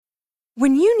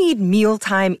When you need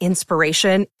mealtime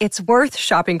inspiration, it's worth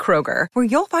shopping Kroger, where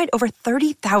you'll find over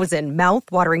 30,000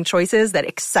 mouth-watering choices that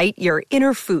excite your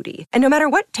inner foodie. And no matter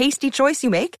what tasty choice you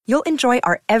make, you'll enjoy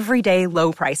our everyday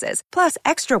low prices, plus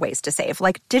extra ways to save,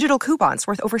 like digital coupons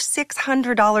worth over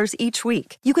 $600 each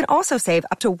week. You can also save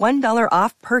up to $1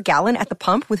 off per gallon at the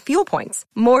pump with fuel points.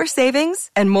 More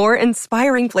savings and more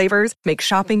inspiring flavors make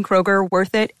shopping Kroger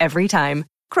worth it every time.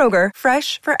 Kroger,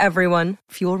 fresh for everyone.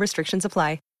 Fuel restrictions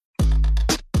apply.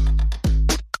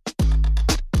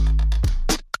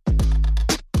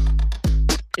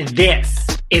 This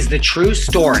is the true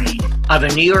story of a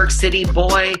New York City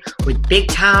boy with big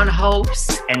town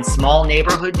hopes and small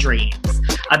neighborhood dreams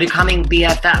of becoming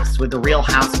BFFs with the Real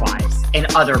Housewives and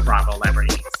other Bravo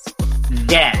celebrities.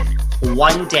 Then,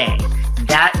 one day,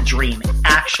 that dream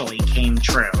actually came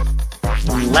true.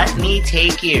 Let me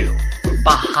take you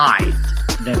behind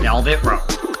the velvet rope.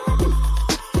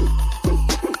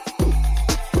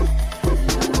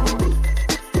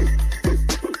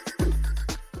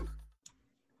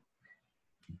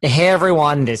 Hey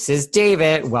everyone, this is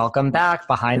David. Welcome back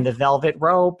behind the velvet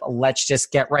rope. Let's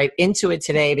just get right into it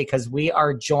today because we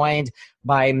are joined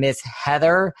by Miss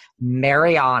Heather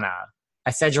Mariana.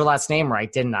 I said your last name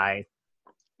right, didn't I?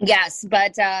 Yes,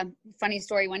 but funny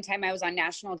story. One time I was on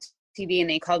national TV and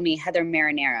they called me Heather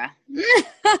Marinara.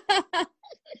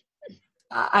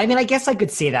 I mean, I guess I could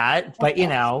see that, but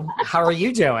how are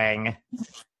you doing?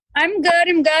 I'm good.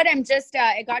 I'm just,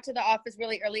 I got to the office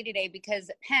really early today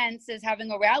because Pence is having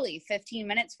a rally 15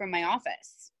 minutes from my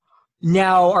office.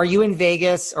 Now, are you in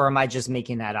Vegas or am I just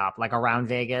making that up? Like around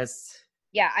Vegas?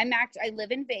 Yeah, I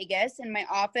live in Vegas and my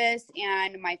office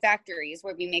and my factories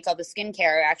where we make all the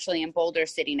skincare are actually in Boulder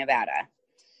City, Nevada.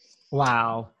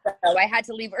 Wow. So I had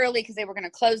to leave early because they were going to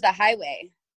close the highway.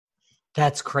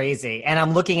 That's crazy. And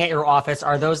I'm looking at your office.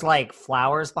 Are those like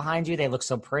flowers behind you? They look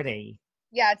so pretty.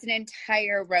 Yeah, it's an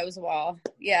entire rose wall.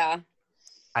 Yeah.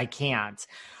 I can't.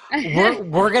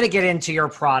 We're going to get into your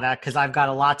product because I've got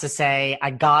a lot to say.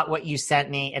 I got what you sent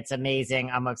me. It's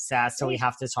amazing. I'm obsessed. So we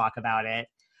have to talk about it.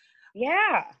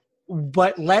 Yeah.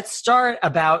 But let's start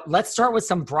with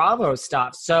some Bravo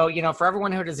stuff. So, for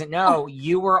everyone who doesn't know,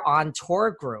 you were on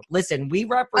Tour Group. Listen, we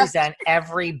represent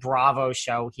every Bravo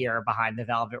show here behind the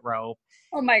velvet rope.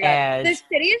 Oh my God. The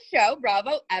shittiest show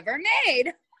Bravo ever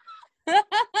made.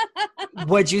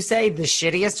 Would you say the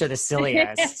shittiest or the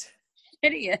silliest?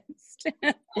 Shittiest.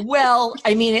 Well,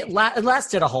 I mean, it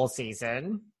lasted a whole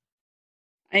season.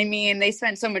 I mean, they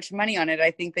spent so much money on it. I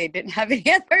think they didn't have any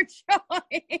other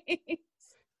choice.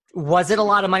 Was it a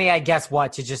lot of money? I guess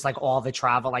to just like all the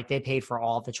travel, like they paid for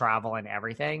all the travel and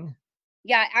everything.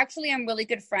 Yeah, actually, I'm really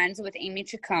good friends with Amy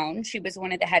Chacon. She was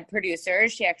one of the head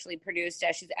producers. She actually produced,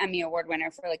 she's an Emmy Award winner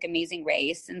for like Amazing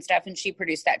Race and stuff. And she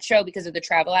produced that show because of the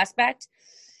travel aspect.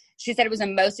 She said it was the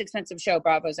most expensive show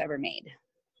Bravo's ever made.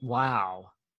 Wow.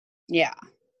 Yeah.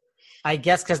 I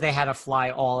guess because they had to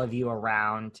fly all of you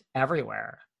around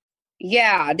everywhere.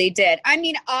 Yeah, they did. I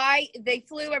mean, they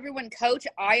flew everyone coach.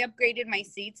 I upgraded my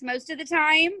seats most of the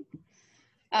time.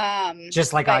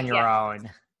 Just like on your own.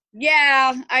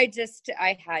 Yeah, I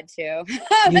had to.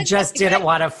 You just didn't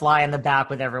want to fly in the back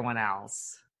with everyone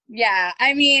else. Yeah,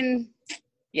 I mean,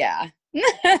 yeah.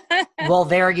 Well,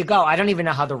 there you go. I don't even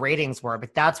know how the ratings were,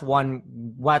 but that's one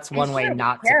way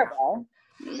not terrible.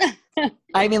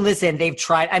 I mean, listen, they've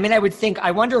tried. I mean,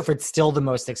 I wonder if it's still the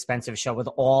most expensive show with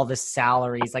all the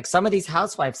salaries. Like some of these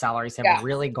housewife salaries have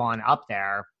really gone up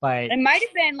there, but it might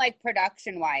have been like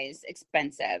production wise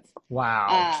expensive.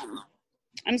 Wow.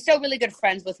 I'm still really good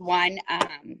friends with one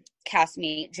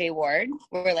castmate, Jay Ward.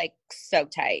 We're like so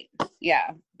tight.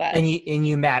 Yeah. But and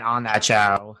you met on that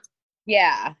show.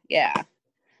 Yeah.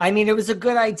 I mean, it was a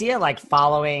good idea, like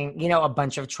following, a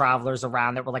bunch of travelers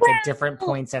around that were like at different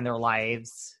points in their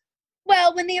lives.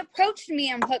 Well, when they approached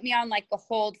me and put me on like the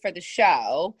hold for the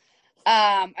show,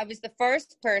 I was the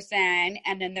first person,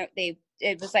 and then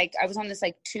it was like I was on this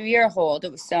like 2-year hold.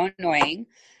 It was so annoying.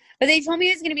 But they told me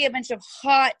it was going to be a bunch of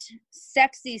hot,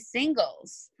 sexy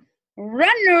singles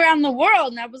running around the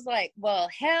world. And I was like, well,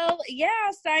 hell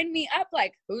yeah, sign me up.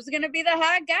 Like, who's going to be the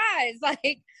hot guys?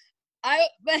 Like, I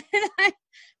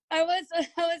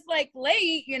was like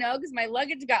late, because my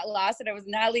luggage got lost and I was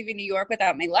not leaving New York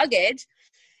without my luggage.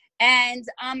 And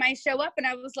I show up and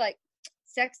I was like,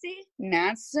 sexy?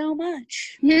 Not so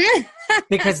much.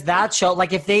 Because that show,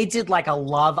 like if they did like a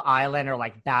Love Island or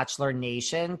like Bachelor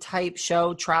Nation type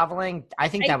show traveling, I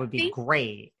think that would be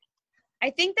great.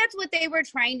 I think that's what they were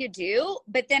trying to do,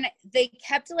 but then they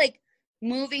kept like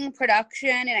moving production,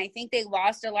 and I think they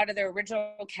lost a lot of their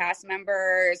original cast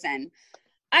members, and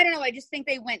I don't know, I just think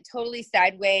they went totally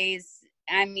sideways.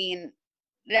 I mean,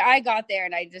 I got there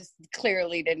and I just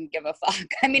clearly didn't give a fuck.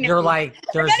 I mean, You're like,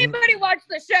 if anybody watched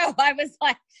the show, I was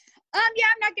like, yeah,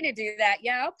 I'm not going to do that.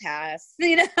 Yeah, I'll pass.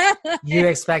 You know, you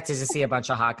expected to see a bunch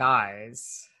of hot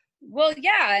guys. Well,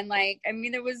 yeah, and like, I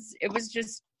mean, it was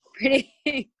just pretty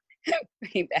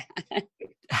pretty bad.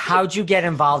 How'd you get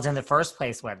involved in the first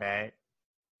place with it?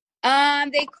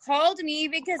 They called me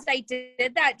because I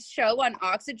did that show on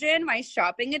Oxygen, my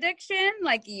shopping addiction,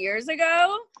 like years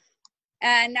ago.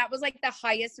 And that was like the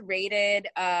highest rated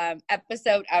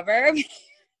episode ever.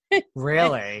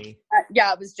 Really?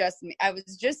 Yeah, it was just me. I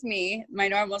was just me, my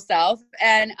normal self.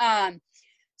 And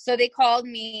so they called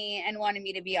me and wanted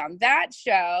me to be on that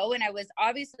show. And I was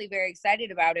obviously very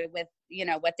excited about it with, you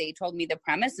know, what they told me the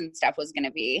premise and stuff was going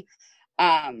to be.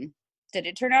 Did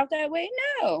it turn out that way?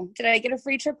 No. Did I get a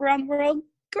free trip around the world?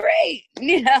 Great.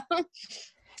 You know?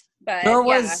 But there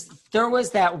was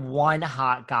that one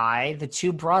hot guy, the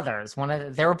two brothers.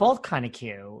 They were both kind of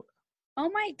cute. Oh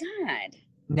my God.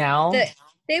 No.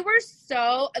 They were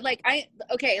so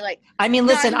I mean,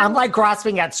 listen, I'm like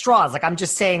grasping at straws. Like I'm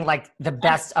just saying like the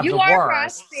best of the worst. You are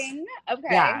grasping. Okay.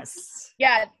 Yes.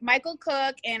 Yeah. Michael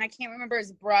Cook and I can't remember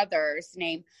his brother's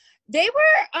name. They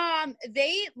were,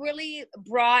 they really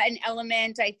brought an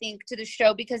element, I think, to the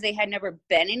show because they had never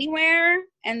been anywhere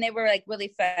and they were like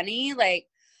really funny. Like,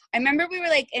 I remember we were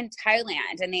like in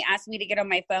Thailand and they asked me to get on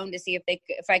my phone to see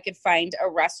if I could find a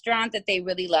restaurant that they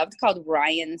really loved called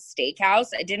Ryan's Steakhouse.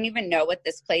 I didn't even know what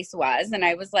this place was. And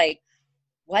I was like,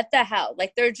 what the hell?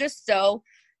 Like, they're just so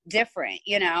different,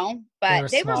 you know, but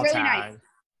they were really nice.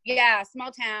 Yeah,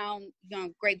 small town, you know,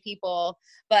 great people,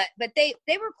 but they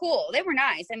were cool. They were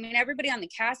nice. I mean, everybody on the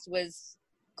cast was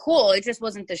cool. It just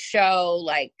wasn't the show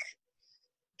like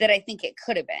that I think it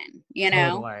could have been, you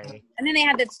know? Totally. And then they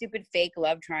had that stupid fake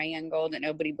love triangle that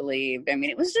nobody believed. I mean,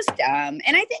 it was just dumb.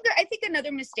 And I think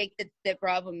another mistake that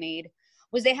Bravo made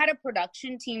was they had a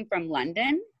production team from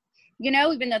London, you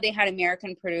know, even though they had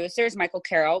American producers. Michael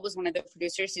Carroll was one of the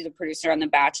producers. He's a producer on The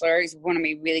Bachelor. He's one of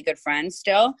my really good friends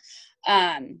still.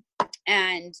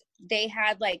 And they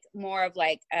had like more of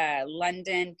like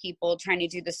London people trying to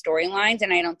do the storylines,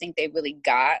 and I don't think they really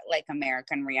got like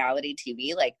American reality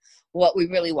TV, like what we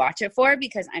really watch it for.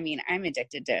 Because I mean, I'm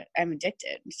addicted to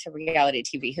reality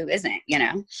TV. Who isn't? You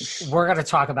know. We're gonna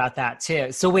talk about that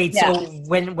too. So wait, yeah. So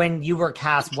when you were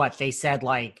cast, what they said,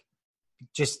 like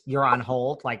just you're on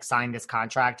hold, like sign this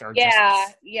contract, or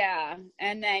yeah,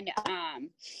 and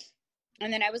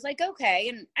then I was like, okay.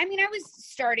 And I mean, I was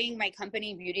starting my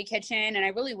company, Beauty Kitchen, and I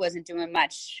really wasn't doing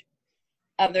much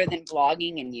other than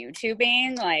blogging and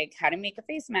YouTubing, like how to make a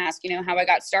face mask, you know, how I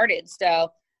got started.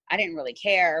 So I didn't really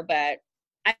care, but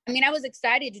I mean, I was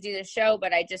excited to do the show,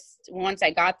 but once I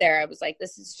got there, I was like,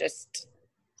 this is just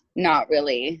not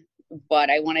really what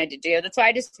I wanted to do. That's why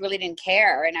I just really didn't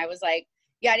care. And I was like,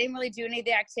 yeah, I didn't really do any of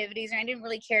the activities, and I didn't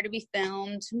really care to be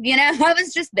filmed. You know, I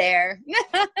was just there.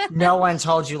 No one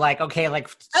told you, like, okay, like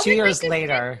 2 years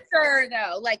later. Sure,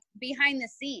 though, like behind the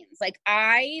scenes. Like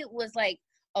I was like,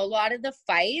 a lot of the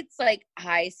fights, like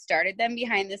I started them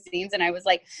behind the scenes, and I was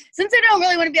like, since I don't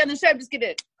really want to be on the show, I'm just going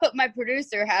to put my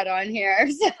producer hat on here.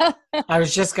 So. I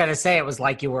was just going to say, it was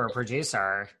like you were a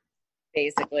producer.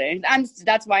 Basically.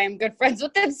 That's why I'm good friends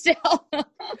with them still.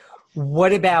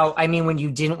 What about, I mean, when you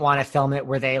didn't want to film it,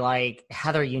 were they like,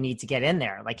 Heather, you need to get in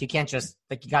there? Like, you can't just,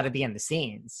 like, you got to be in the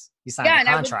scenes. You signed a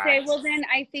contract. I would say, well, then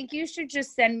I think you should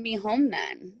just send me home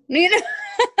then. You know?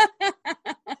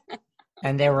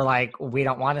 And they were like, we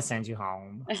don't want to send you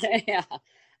home. Yeah.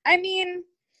 I mean,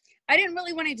 I didn't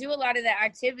really want to do a lot of the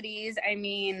activities. I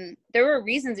mean, there were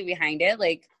reasons behind it.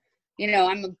 Like, you know,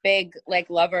 I'm a big, like,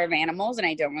 lover of animals, and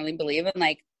I don't really believe in,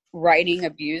 like, riding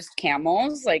abused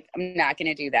camels. Like, I'm not going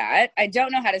to do that. I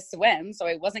don't know how to swim, so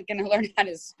I wasn't going to learn how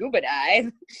to scuba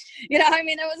dive. You know, I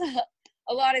mean, there was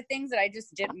a lot of things that I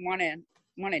just didn't want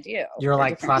to do. You're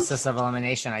like, process of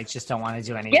elimination. I just don't want to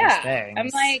do any of these things. I'm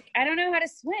like, I don't know how to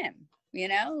swim. You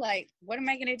know, like, what am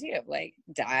I going to do? Like,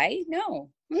 die? No.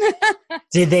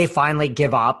 Did they finally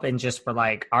give up and just were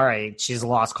like, all right, she's a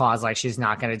lost cause. Like, she's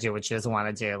not going to do what she doesn't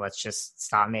want to do. Let's just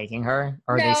stop making her?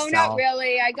 Or no, they still... not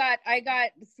really. I got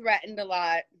threatened a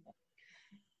lot,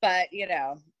 but you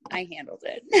know, I handled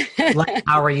it. Like,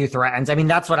 how were you threatened? I mean,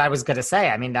 that's what I was going to say.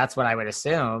 I mean, that's what I would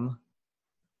assume.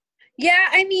 Yeah.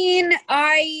 I mean,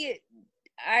 I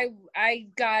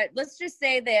got, let's just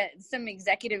say that some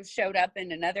executives showed up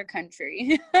in another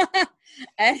country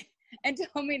and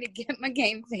told me to get my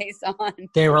game face on.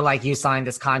 They were like, you signed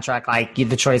this contract, like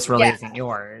the choice really isn't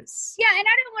yours. Yeah, and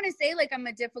I don't want to say like I'm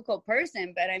a difficult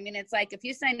person, but I mean, it's like if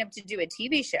you sign up to do a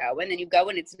TV show and then you go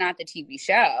and it's not the TV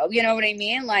show, you know what I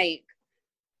mean? Like,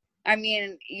 I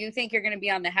mean, you think you're going to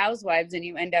be on the Housewives and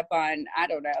you end up on, I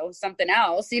don't know, something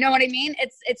else. You know what I mean?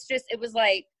 It's just, it was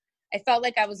like, I felt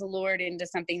like I was lured into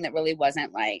something that really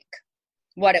wasn't like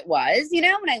what it was, you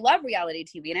know? And I love reality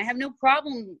TV and I have no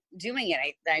problem doing it.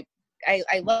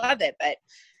 I love it,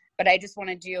 but I just want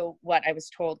to do what I was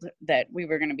told that we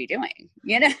were going to be doing,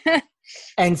 you know?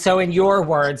 And so in your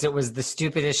words, it was the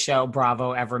stupidest show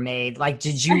Bravo ever made. Like,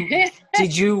 listen,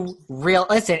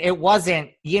 it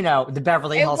wasn't, the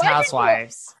Beverly Hills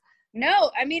Housewives.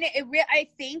 No, I mean, I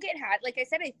think it had, like I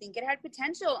said, I think it had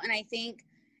potential. And I think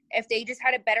if they just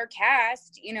had a better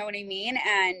cast, you know what I mean?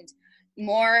 And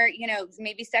more,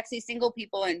 maybe sexy single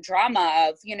people and drama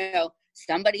of,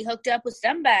 somebody hooked up with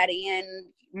somebody in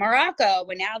Morocco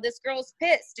and now this girl's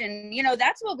pissed. And,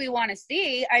 that's what we want to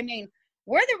see. I mean,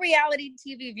 we're the reality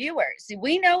TV viewers.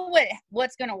 We know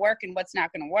what's going to work and what's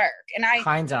not going to work. And I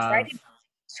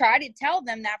try to tell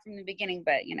them that from the beginning,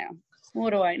 but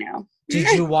what do I know?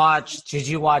 Did you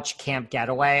watch Camp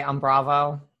Getaway on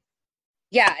Bravo?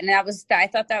 Yeah. And I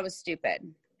thought that was stupid.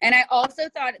 And I also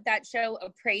thought that show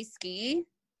Après Ski,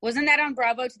 wasn't that on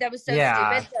Bravo? That was so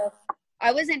stupid. So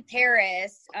I was in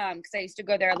Paris because I used to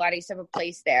go there a lot. I used to have a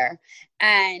place there.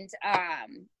 And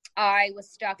I was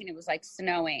stuck and it was like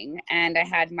snowing and I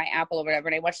had my Apple or whatever.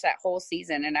 And I watched that whole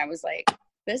season and I was like,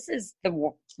 I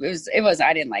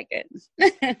didn't like it.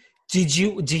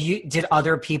 Did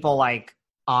other people like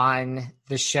on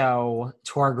the show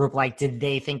tour group, like, did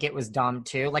they think it was dumb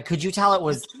too? Like, could you tell it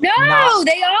was they all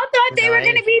thought they were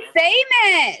going to be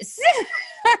famous.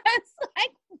 It's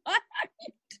like, what are you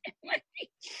doing?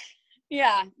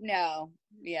 Yeah, no.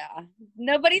 Yeah.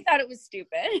 Nobody thought it was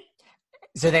stupid.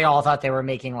 So they all thought they were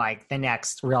making like the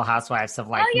next Real Housewives of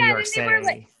like New York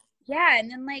City. And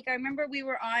then like I remember we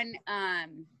were on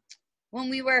when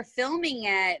we were filming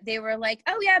it, they were like,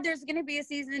 "Oh yeah, there's going to be a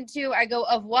season 2." I go,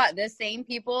 "Of what? The same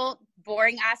people,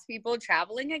 boring ass people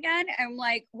traveling again?" I'm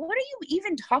like, "What are you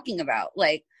even talking about?"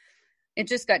 Like it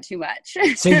just got too much.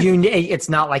 So it's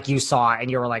not like you saw it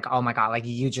and you were like, "Oh my God," like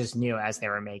you just knew as they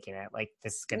were making it, like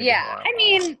this is going to be horrible. I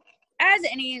mean, as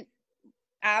any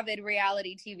avid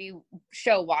reality TV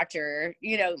show watcher,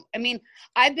 I mean,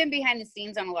 I've been behind the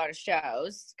scenes on a lot of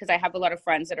shows because I have a lot of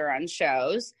friends that are on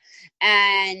shows,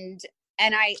 and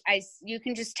I you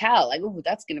can just tell like, oh,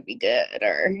 that's gonna be good,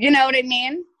 or you know what I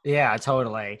mean? Yeah,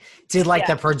 totally. Did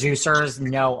the producers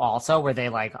know also? Were they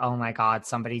like, oh my God,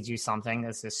 somebody do something,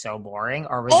 this is so boring?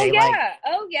 Or were they like,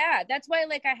 oh yeah, that's why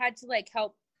like I had to like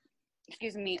help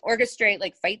orchestrate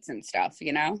like fights and stuff,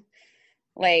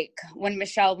 Like when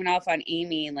Michelle went off on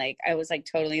Amy, like I was like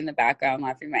totally in the background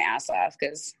laughing my ass off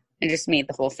because I just made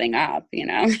the whole thing up,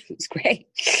 It was great.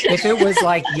 If it was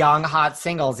like young, hot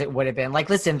singles, it would have been like,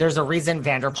 listen, there's a reason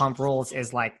Vanderpump Rules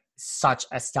is like such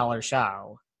a stellar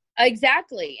show.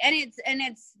 Exactly. And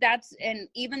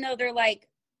even though they're like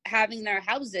having their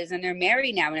houses and they're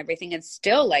married now and everything, it's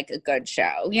still like a good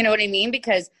show. You know what I mean?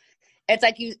 Because it's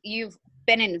like you've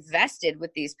been invested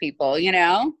with these people,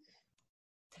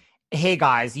 Hey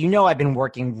guys, I've been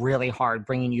working really hard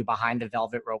bringing you behind the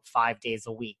velvet rope 5 days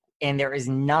a week. And there is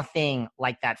nothing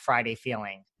like that Friday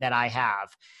feeling that I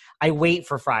have. I wait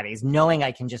for Fridays knowing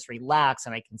I can just relax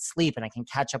and I can sleep and I can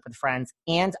catch up with friends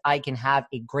and I can have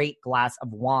a great glass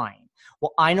of wine.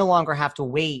 Well, I no longer have to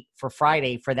wait for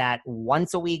Friday for that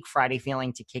once a week Friday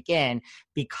feeling to kick in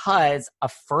because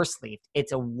of First Leaf.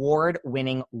 It's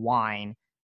award-winning wine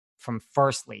from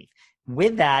First Leaf.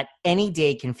 With that, any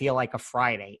day can feel like a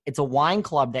Friday. It's a wine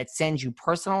club that sends you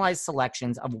personalized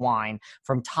selections of wine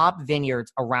from top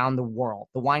vineyards around the world.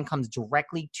 The wine comes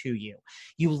directly to you.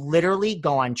 You literally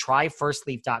go on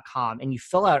tryfirstleaf.com and you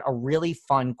fill out a really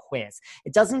fun quiz.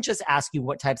 It doesn't just ask you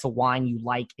what types of wine you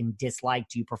like and dislike.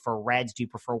 Do you prefer reds? Do you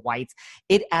prefer whites?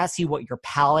 It asks you what your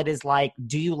palate is like.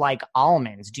 Do you like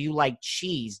almonds? Do you like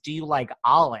cheese? Do you like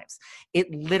olives?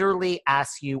 It literally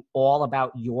asks you all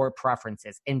about your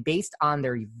preferences. And based on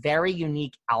their very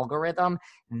unique algorithm,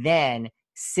 then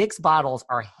 6 bottles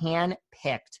are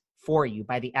hand-picked for you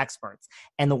by the experts,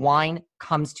 and the wine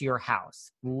comes to your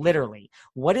house. Literally.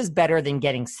 What is better than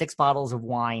getting 6 bottles of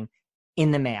wine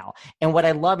in the mail? And what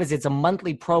I love is it's a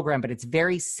monthly program, but it's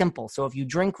very simple. So if you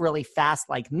drink really fast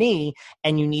like me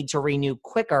and you need to renew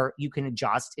quicker, you can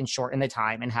adjust and shorten the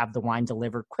time and have the wine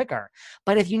delivered quicker.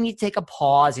 But if you need to take a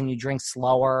pause and you drink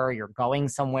slower, you're going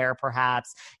somewhere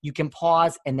perhaps, you can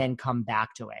pause and then come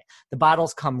back to it. The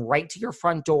bottles come right to your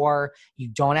front door. You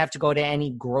don't have to go to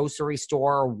any grocery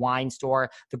store or wine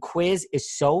store. The quiz is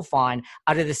so fun.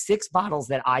 Out of the 6 bottles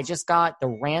that I just got, the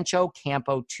Rancho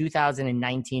Campo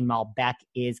 2019 Malbec Malbec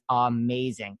is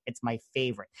amazing. It's my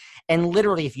favorite. And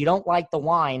literally, if you don't like the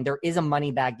wine, there is a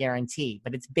money back guarantee,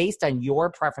 but it's based on your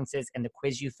preferences and the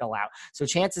quiz you fill out. So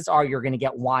chances are you're going to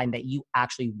get wine that you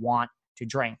actually want to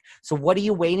drink. So what are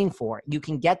you waiting for? You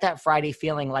can get that Friday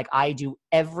feeling like I do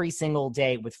every single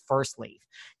day with First Leaf.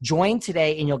 Join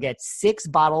today and you'll get 6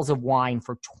 bottles of wine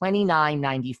for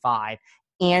 $29.95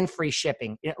 and free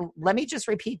shipping. Let me just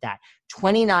repeat that.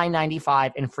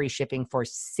 $29.95 and free shipping for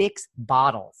 6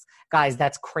 bottles. Guys,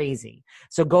 that's crazy.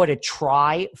 So go to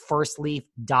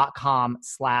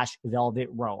tryfirstleaf.com/velvet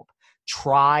rope.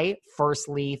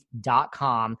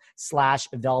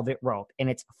 Tryfirstleaf.com/velvet rope. And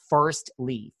it's First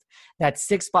Leaf. That's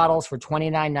 6 bottles for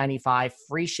 $29.95,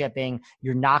 free shipping.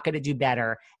 You're not going to do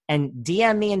better. And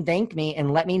DM me and thank me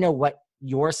and let me know what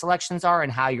your selections are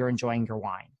and how you're enjoying your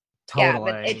wine.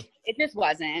 Totally. Yeah, but it just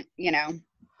wasn't,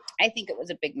 I think it was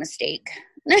a big mistake.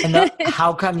 And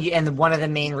how come and one of the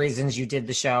main reasons you did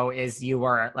the show is you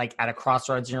were like at a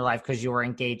crossroads in your life because you were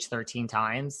engaged 13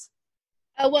 times?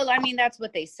 Oh, well, that's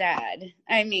what they said.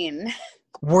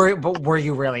 Were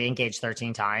you really engaged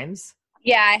 13 times?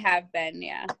 Yeah, I have been,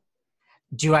 yeah.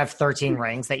 Do you have 13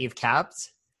 rings that you've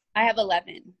kept? I have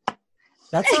 11.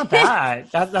 That's not bad.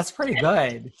 That's pretty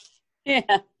good.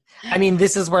 Yeah.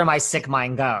 This is where my sick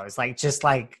mind goes. Do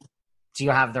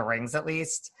you have the rings at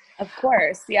least? Of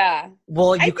course, yeah.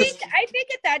 Well, I think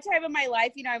at that time of my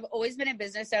life, I've always been a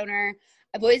business owner.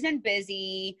 I've always been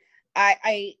busy.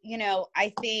 I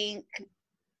think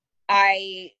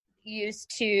I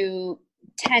used to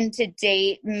tend to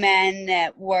date men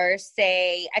that were,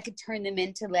 say, I could turn them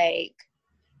into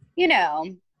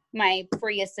my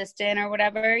free assistant or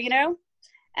whatever,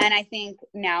 And I think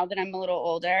now that I'm a little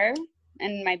older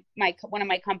and my one of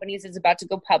my companies is about to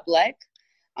go public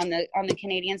on the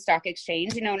Canadian Stock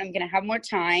Exchange, and I'm going to have more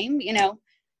time,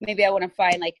 maybe I want to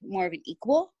find more of an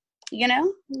equal,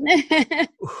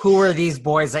 Who are these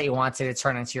boys that you wanted to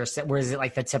turn into was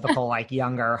it the typical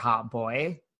younger hot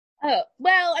boy? Oh,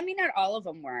 well, not all of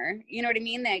them were, you know what I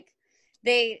mean?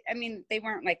 They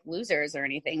weren't losers or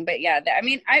anything, but yeah,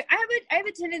 I have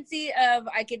a tendency of,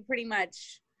 I can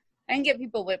get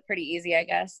people whipped pretty easy, I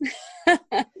guess.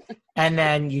 And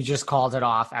then you just called it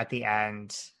off at the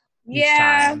end.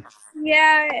 Yeah. Time.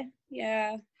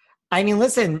 Yeah.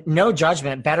 Listen, no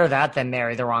judgment. Better that than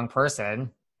marry the wrong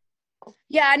person.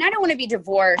 Yeah, and I don't want to be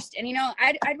divorced. And,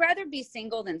 I'd rather be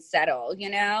single than settle,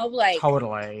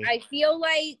 Totally. I feel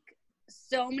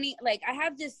so many, I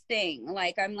have this thing, I'm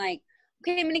okay,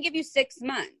 I'm going to give you 6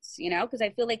 months, because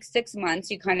I feel 6 months,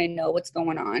 you kind of know what's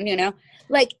going on,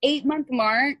 8-month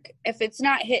mark, if it's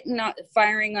not hitting, not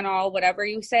firing on all, whatever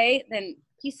you say, then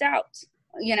peace out,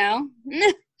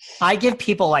 I give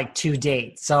people 2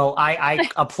 dates. So I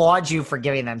applaud you for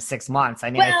giving them 6 months.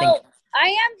 I think I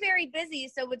am very busy,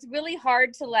 so it's really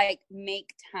hard to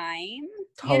make time.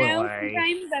 Totally.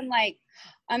 Sometimes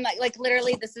I'm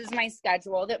literally, this is my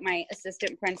schedule that my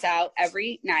assistant prints out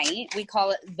every night. We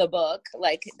call it the book,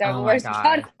 Oh my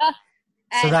God.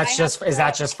 So is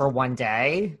that just for one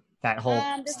day? That whole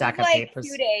stack of papers?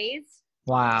 2 days.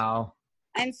 Wow.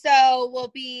 And so I'll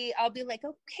be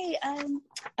okay,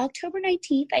 October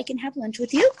 19th, I can have lunch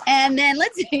with you. And then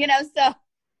let's, so.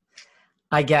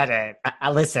 I get it.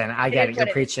 I get it. You're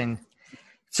preaching.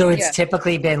 So it's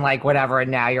typically been whatever, and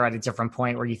now you're at a different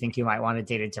point where you think you might want to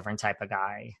date a different type of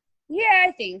guy. Yeah,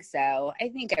 I think so. I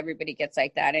think everybody gets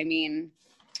like that. I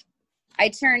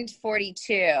turned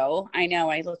 42. I know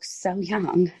I look so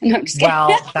young. No, I'm just kidding.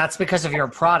 Well, that's because of your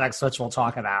products, which we'll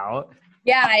talk about.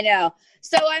 Yeah, I know.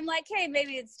 So I'm hey,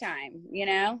 maybe it's time,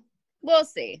 We'll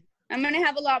see. I'm going to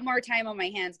have a lot more time on my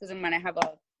hands because I'm going to have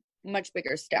a much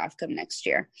bigger staff come next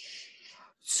year.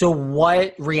 So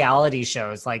what reality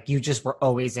shows? You just were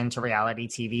always into reality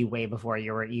TV way before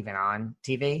you were even on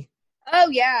TV? Oh,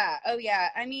 yeah.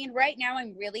 Right now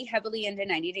I'm really heavily into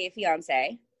 90 Day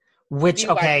Fiancé. Which,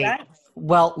 okay,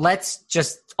 well, let's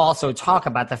just also talk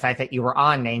about the fact that you were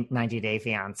on 90 Day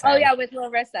Fiancé. Oh, yeah, with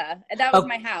Larissa. That was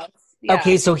my house. Yeah.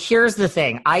 Okay, so here's the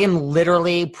thing. I am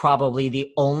literally probably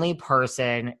the only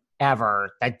person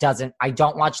ever that I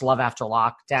don't watch Love After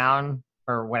Lockdown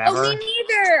or whatever. Oh, me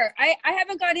neither. I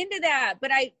haven't got into that, but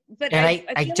I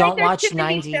don't watch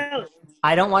 90.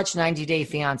 I don't watch 90 Day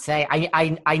Fiancé.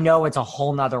 I know it's a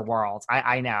whole nother world.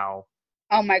 I know.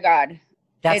 Oh my God.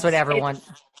 That's what everyone.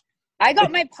 I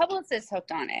got my publicist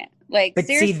hooked on it. But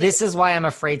seriously. See, this is why I'm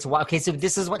afraid to watch. Okay, so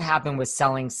this is what happened with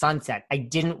Selling Sunset. I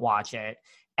didn't watch it.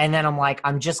 And then I'm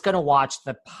I'm just going to watch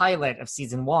the pilot of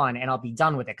season 1 and I'll be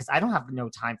done with it because I don't have no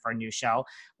time for a new show.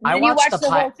 I watched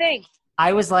the whole thing.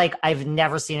 I was like, I've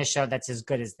never seen a show that's as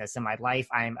good as this in my life.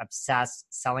 I am obsessed.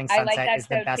 Selling I like Sunset that is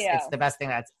the show best. too. It's the best thing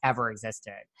that's ever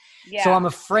existed. Yeah. So I'm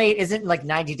afraid, isn't like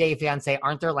 90 Day Fiancé,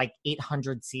 aren't there like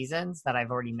 800 seasons that I've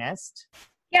already missed?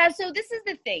 Yeah, so this is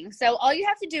the thing. So all you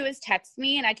have to do is text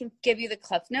me and I can give you the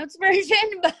Cliff Notes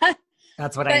version. But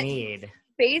That's what I need.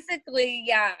 Basically,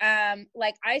 yeah.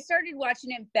 Like I started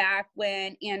watching it back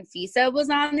when Anfisa was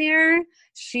on there.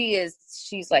 She's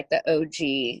like the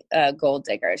OG gold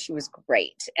digger. She was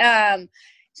great. But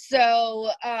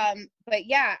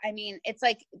yeah, I mean, it's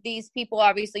like these people,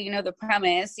 obviously, you know, the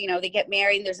premise, you know, they get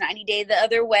married, there's 90 Day the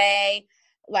other way.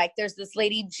 Like there's this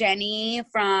lady, Jenny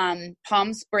from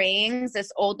Palm Springs,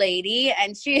 this old lady,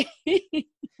 and she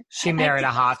married a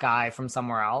hot guy from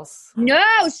somewhere else. No,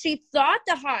 she thought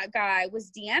the hot guy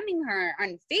was DMing her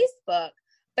on Facebook,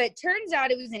 but it turns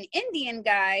out it was an Indian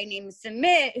guy named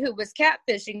Sumit who was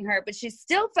catfishing her, but she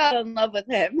still fell in love with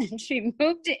him and she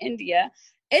moved to India.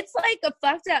 It's like a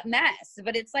fucked up mess,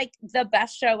 but it's like the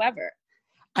best show ever.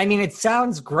 I mean, it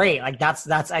sounds great. Like that's,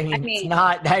 I mean it's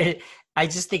not, I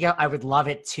just think I would love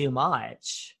it too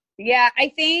much. Yeah,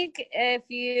 I think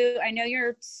I know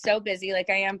you're so busy like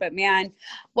I am, but man,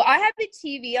 well, I have a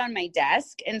TV on my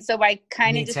desk. And so I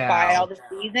kind of just buy all the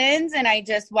seasons and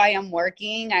while I'm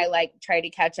working, I like try to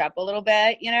catch up a little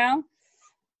bit, you know?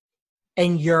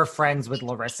 And you're friends with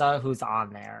Larissa, who's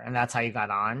on there, and that's how you got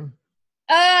on?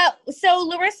 So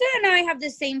Larissa and I have the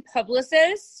same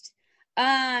publicist.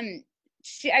 I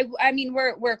mean,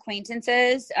 we're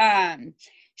acquaintances. I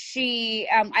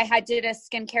did a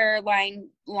skincare line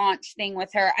launch thing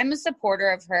with her. I'm a supporter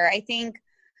of her. I think,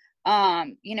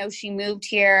 you know, she moved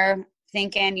here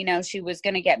thinking, you know, she was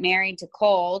going to get married to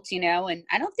Colt, you know, and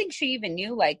I don't think she even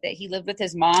knew like that he lived with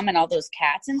his mom and all those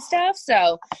cats and stuff.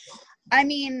 So, I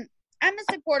mean, I'm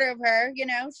a supporter of her, you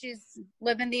know, she's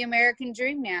living the American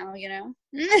dream now, you know?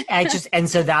 And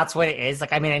so that's what it is.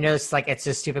 Like, I mean, I know it's like, it's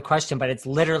a stupid question, but it's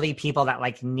literally people that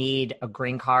like need a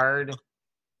green card.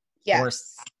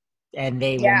 Yes. And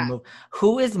they will move.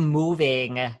 Who is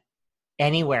moving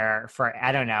anywhere for,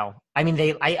 I don't know. I mean,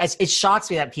 it shocks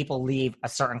me that people leave a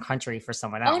certain country for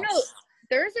someone else. Oh, no.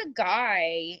 There's a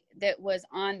guy that was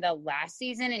on the last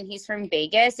season and he's from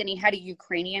Vegas and he had a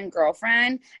Ukrainian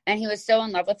girlfriend and he was so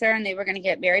in love with her and they were going to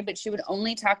get married, but she would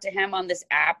only talk to him on this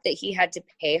app that he had to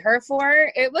pay her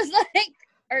for. It was like,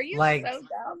 are you like, so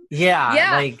dumb?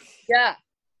 Yeah.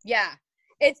 Yeah.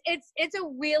 It's a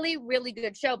really, really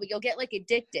good show, but you'll get like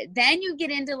addicted. Then you get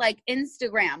into like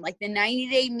Instagram, like the 90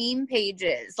 Day meme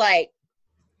pages. Like,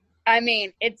 I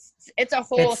mean, it's a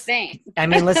whole thing. I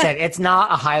mean, listen, it's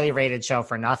not a highly rated show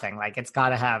for nothing. Like it's got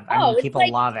to have, people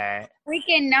like love it.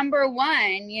 Freaking number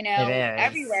one, you know,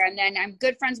 everywhere. And then I'm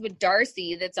good friends with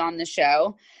Darcy that's on the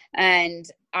show. And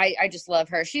I just love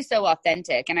her. She's so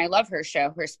authentic and I love her show,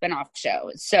 her spinoff show.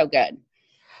 It's so good.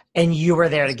 And you were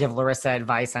there to give Larissa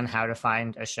advice on how to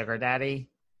find a sugar daddy?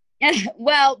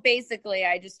 Well, basically,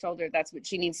 I just told her that's what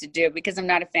she needs to do because I'm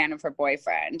not a fan of her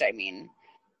boyfriend. I mean,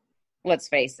 let's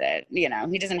face it, you know,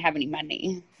 he doesn't have any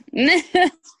money.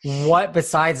 What,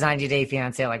 besides 90 Day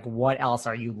Fiancé, like what else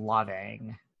are you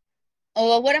loving?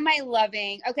 Oh, what am I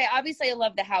loving? Okay, obviously I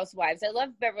love the Housewives. I love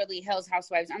Beverly Hills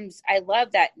Housewives. I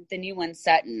love that the new one,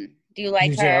 Sutton. Do you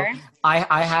like her?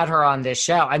 I had her on this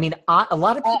show. I mean, a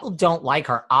lot of people don't like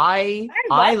her. I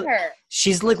love her.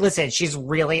 She's like, listen, she's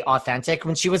really authentic.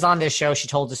 When she was on this show, she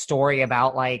told a story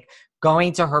about like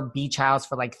going to her beach house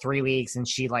for like 3 weeks and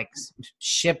she like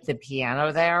shipped the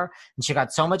piano there and she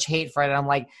got so much hate for it. And I'm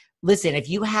like, listen, if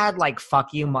you had like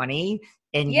fuck you money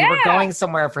and you were going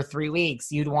somewhere for 3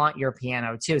 weeks, you'd want your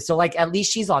piano too. So like, at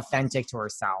least she's authentic to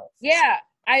herself. Yeah.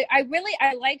 I really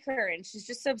like her and she's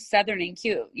just so Southern and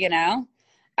cute, you know?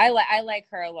 I like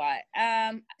her a lot.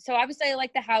 So obviously I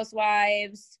like the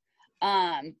Housewives.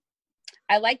 I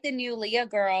like the new Leah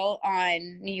girl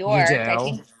on New York. You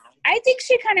do? I think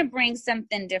she kind of brings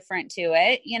something different to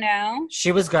it, you know?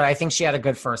 She was good. I think she had a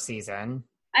good first season.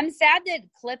 I'm sad that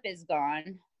Clip is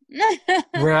gone.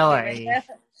 Really?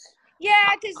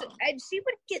 Yeah, because she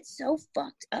would get so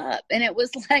fucked up. And it was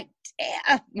like,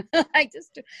 damn.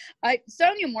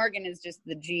 Sonia Morgan is just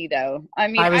the G, though. I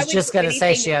mean, I was just going to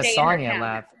say she has Sonia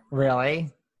left. Really?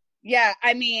 Yeah,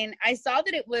 I mean, I saw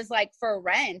that it was like for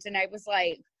rent. And I was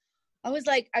like,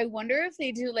 I wonder if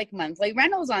they do like monthly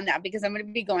rentals on that because I'm going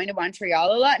to be going to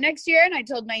Montreal a lot next year. And I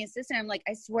told my assistant, I'm like,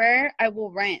 I swear I will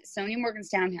rent Sonia Morgan's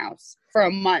townhouse for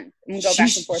a month and go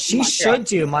back and forth to Montreal. She should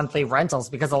do monthly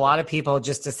rentals because a lot of people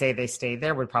just to say they stayed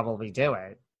there would probably do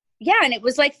it. Yeah. And it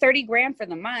was like $30,000 for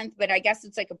the month, but I guess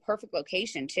it's like a perfect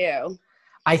location too.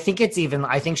 I think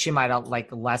she might have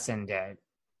like lessened it.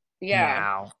 Yeah.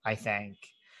 Now, I think.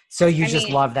 So you I just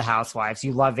mean, love the Housewives.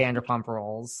 You love Vanderpump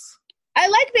Rules. I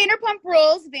like Vanderpump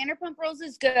Rules. Vanderpump Rules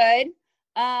is good.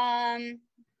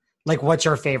 Like, what's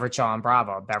your favorite show on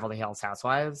Bravo? Beverly Hills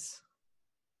Housewives?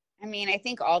 I mean, I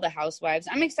think all the Housewives.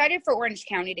 I'm excited for Orange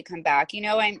County to come back. You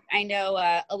know, I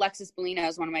know Alexis Bellino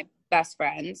is one of my best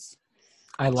friends.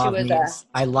 I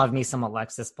love me some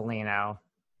Alexis Bellino.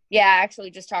 Yeah, I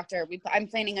actually just talked to her. I'm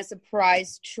planning a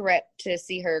surprise trip to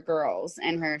see her girls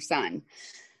and her son.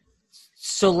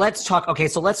 So let's talk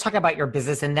about your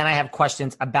business, and then I have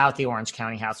questions about the Orange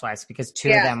County Housewives because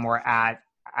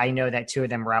I know that two of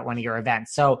them were at one of your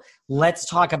events. So let's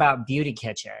talk about Beauty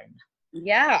Kitchen.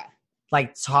 Yeah.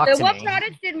 Like, talk to me. So what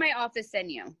products did my office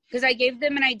send you? Because I gave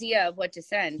them an idea of what to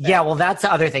send. But... Yeah, well, that's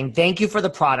the other thing. Thank you for the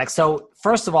product. So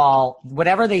first of all,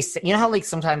 whatever they say, you know how like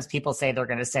sometimes people say they're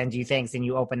going to send you things and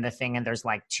you open the thing and there's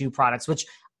like 2 products, which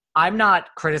I'm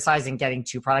not criticizing getting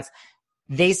 2 products.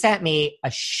 They sent me a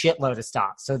shitload of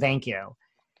stuff. So thank you.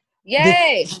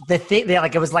 Yay. The thing,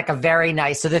 it was like a very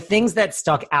nice. So the things that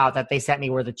stuck out that they sent me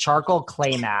were the charcoal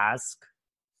clay mask.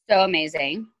 So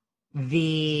amazing.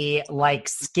 The like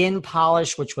skin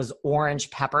polish, which was orange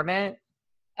peppermint.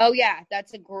 Oh yeah,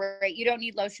 that's a great. You don't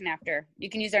need lotion after. You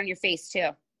can use it on your face too.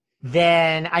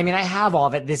 Then, I mean, I have all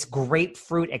of it. This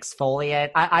grapefruit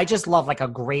exfoliant. I just love like a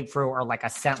grapefruit or like a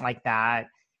scent like that.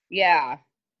 Yeah.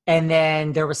 And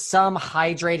then there was some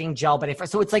hydrating gel, but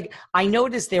so it's like, I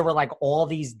noticed there were like all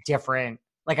these different,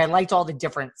 like I liked all the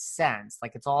different scents.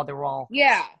 Like they were all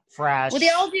fresh. Well,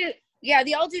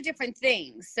 they all do different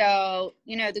things. So,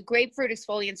 you know, the grapefruit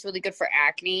exfoliant is really good for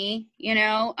acne, you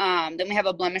know. Then we have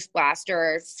a blemish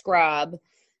blaster scrub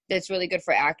that's really good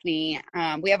for acne.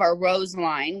 We have our rose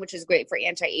line, which is great for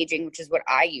anti-aging, which is what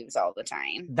I use all the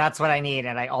time. That's what I need.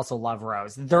 And I also love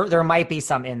rose. There might be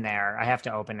some in there. I have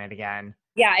to open it again.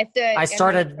 Yeah. I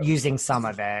started using some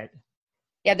of it.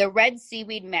 Yeah. The red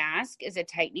seaweed mask is a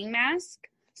tightening mask.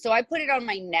 So I put it on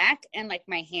my neck and like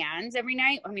my hands every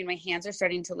night. I mean, my hands are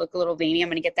starting to look a little veiny. I'm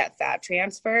going to get that fat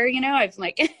transfer, you know. I've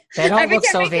like they don't look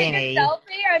so veiny. Selfie,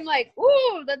 I'm like,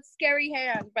 ooh, that's scary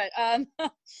hand. But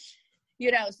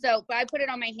you know, but I put it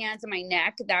on my hands and my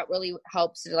neck. That really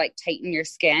helps to like tighten your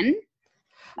skin.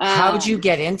 How'd you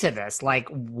get into this? Like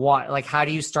what? Like how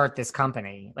do you start this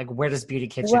company? Like where does Beauty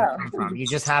Kitchen come from? You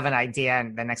just have an idea,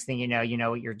 and the next thing you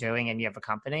know what you're doing, and you have a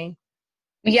company.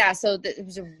 Yeah, so it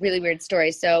was a really weird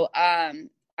story. So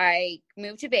I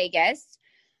moved to Vegas.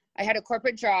 I had a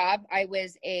corporate job. I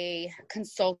was a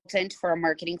consultant for a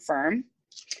marketing firm.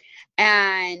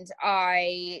 And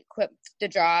I quit the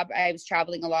job. I was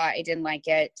traveling a lot. I didn't like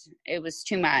it. It was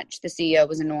too much. The CEO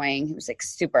was annoying. He was like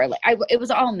super, it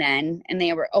was all men. And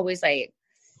they were always like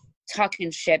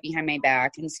talking shit behind my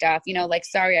back and stuff, you know, like,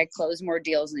 sorry, I closed more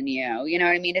deals than you. You know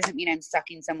what I mean? It doesn't mean I'm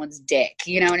sucking someone's dick.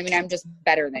 You know what I mean? I'm just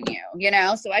better than you,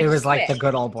 know? So it was like the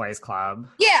good old boys club.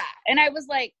 Yeah. And I was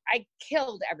like, I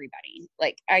killed everybody.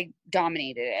 Like I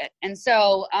dominated it. And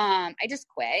so I just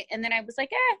quit. And then I was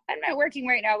like, I'm not working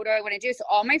right now. What do I want to do? So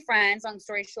all my friends, long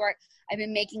story short, I've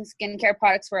been making skincare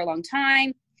products for a long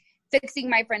time. Fixing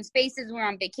my friends' faces when we're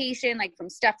on vacation, like from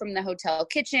stuff from the hotel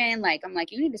kitchen. Like, I'm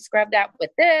like, you need to scrub that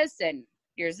with this and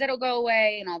your zit'll go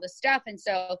away and all this stuff. And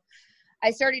so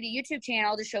I started a YouTube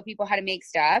channel to show people how to make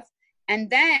stuff. And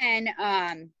then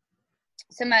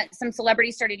some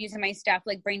celebrities started using my stuff,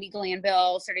 like Brandy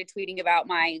Glanville started tweeting about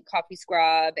my coffee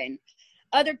scrub and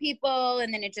other people.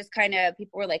 And then it just kind of,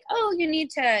 people were like, oh, you need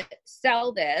to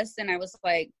sell this. And I was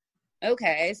like,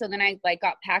 okay. So then I like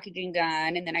got packaging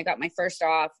done, and then I got my first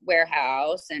off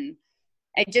warehouse, and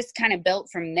I just kind of built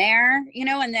from there, you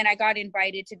know. And then I got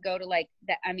invited to go to like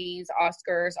the Emmys,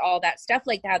 Oscars, all that stuff,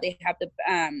 like how they have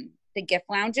the gift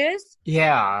lounges.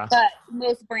 Yeah. But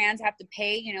most brands have to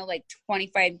pay, you know, like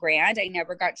 $25,000. I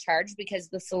never got charged because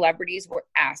the celebrities were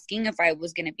asking if I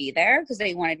was going to be there because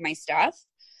they wanted my stuff.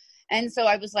 And so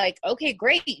I was like, okay,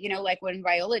 great. You know, like when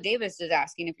Viola Davis is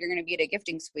asking if you're going to be at a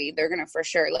gifting suite, they're going to for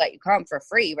sure let you come for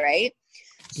free. Right.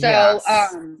 So,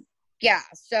 yes.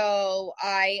 So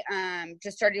I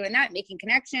just started doing that, making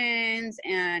connections,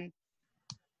 and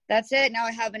that's it. Now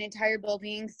I have an entire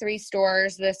building, 3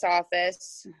 stores, this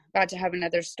office, about to have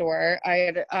another store.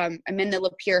 I'm in the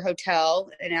Lapeer Hotel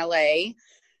in LA.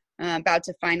 About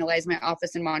to finalize my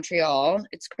office in Montreal.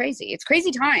 It's crazy. It's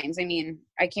crazy times. I mean,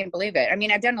 I can't believe it. I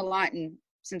mean, I've done a lot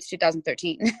since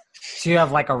 2013. So you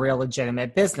have like a real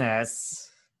legitimate business,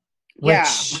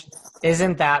 which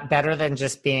isn't that better than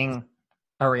just being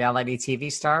a reality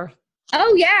TV star?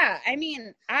 Oh yeah. I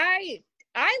mean, I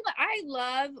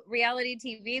love reality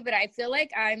TV, but I feel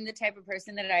like I'm the type of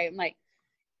person that I'm like,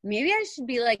 maybe I should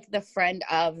be like the friend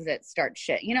of that starts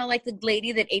shit. You know, like the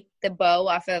lady that ate the bow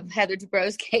off of Heather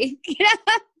Dubrow's cake.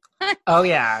 Oh,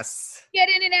 yes. Get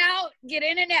in and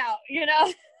out, you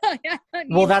know?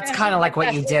 Well, that's kind of like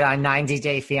what you did on 90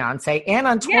 Day Fiance and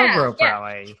on Tour Group,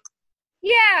 really.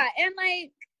 Yeah,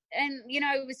 and you know,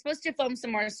 I was supposed to film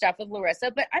some more stuff with Larissa,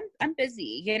 but I'm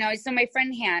busy, you know. So my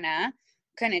friend Hannah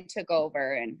kind of took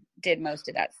over and did most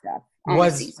of that stuff.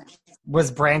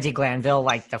 Was Brandi Glanville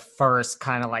like the first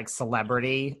kind of like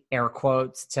celebrity, air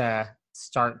quotes, to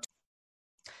start?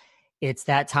 It's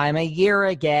that time of year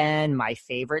again, my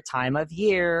favorite time of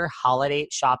year. Holiday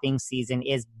shopping season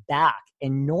is back.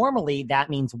 And normally that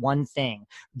means one thing,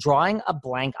 drawing a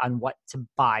blank on what to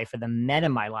buy for the men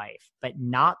in my life. But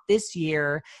not this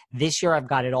year. This year I've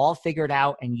got it all figured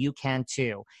out, and you can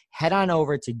too. Head on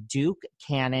over to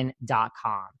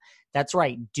DukeCannon.com. That's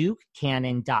right,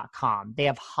 DukeCannon.com. They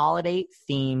have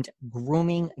holiday-themed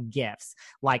grooming gifts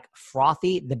like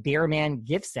Frothy the Beer Man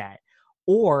gift set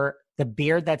or the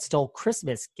Beard That Stole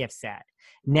Christmas gift set.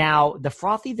 Now, the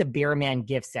Frothy the Beer Man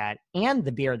gift set and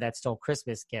the Beard That Stole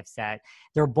Christmas gift set,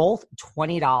 they're both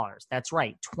 $20. That's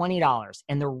right, $20.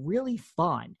 And they're really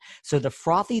fun. So the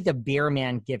Frothy the Beer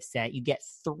Man gift set, you get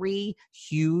 3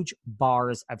 huge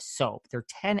bars of soap. They're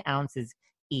 10 ounces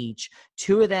each.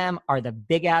 2 of them are the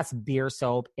big ass beer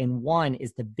soap, and 1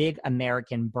 is the big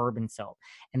American bourbon soap.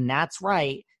 And that's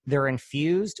right, they're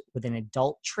infused with an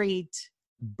adult treat,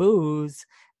 booze.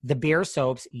 The beer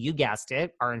soaps, you guessed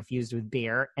it, are infused with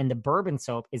beer, and the bourbon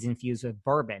soap is infused with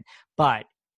bourbon, but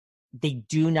they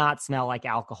do not smell like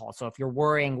alcohol. So if you're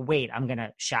worrying, wait, I'm going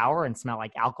to shower and smell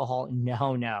like alcohol.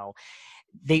 No.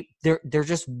 They're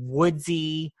just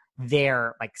woodsy.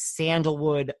 They're like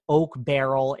sandalwood, oak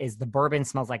barrel is the bourbon,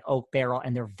 smells like oak barrel,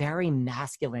 and they're very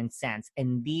masculine scents.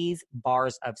 And these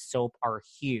bars of soap are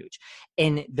huge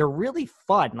and they're really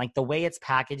fun. Like the way it's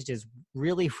packaged is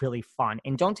really, really fun.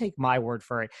 And don't take my word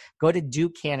for it. Go to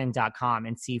DukeCannon.com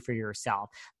and see for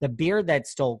yourself. The Beard That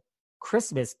Stole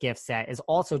Christmas gift set is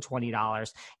also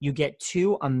 $20. You get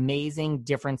 2 amazing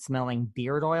different smelling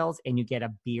beard oils and you get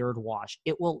a beard wash.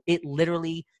 It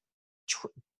literally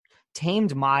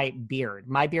tamed my beard.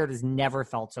 My beard has never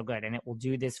felt so good, and it will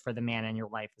do this for the man in your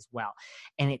life as well.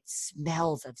 And it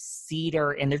smells of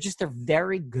cedar, and they're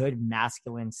very good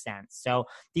masculine scents. So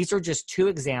these are just 2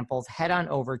 examples. Head on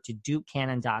over to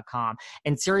DukeCannon.com,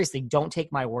 and seriously, don't take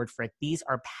my word for it. These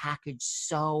are packaged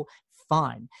so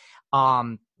fun.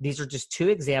 These are just 2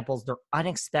 examples. They're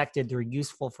unexpected. They're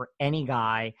useful for any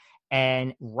guy.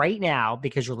 And right now,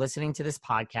 because you're listening to this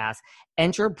podcast,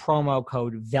 enter promo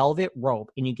code Velvet Rope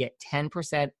and you get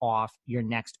 10% off your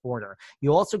next order.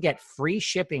 You also get free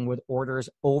shipping with orders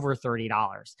over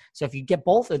 $30. So if you get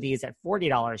both of these at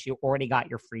 $40, you already got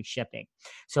your free shipping.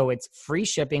 So it's free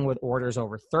shipping with orders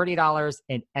over $30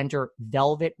 and enter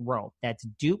Velvet Rope. That's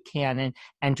Duke Cannon.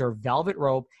 Enter Velvet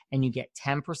Rope and you get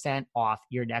 10% off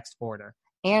your next order.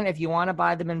 And if you want to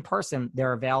buy them in person,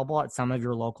 they're available at some of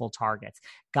your local Targets.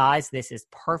 Guys, this is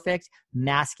perfect,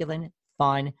 masculine,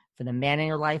 fun for the man in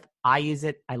your life. I use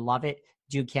it. I love it.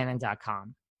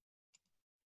 DukeCannon.com.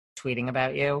 Tweeting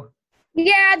about you?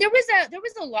 Yeah, there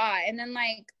was a lot. And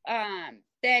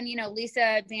then you know,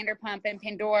 Lisa Vanderpump and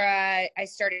Pandora, I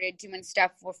started doing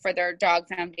stuff for their dog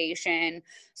foundation,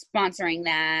 sponsoring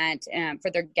that for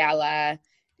their gala.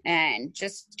 And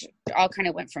just all kind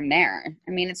of went from there.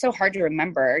 I mean, it's so hard to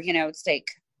remember, you know, it's like,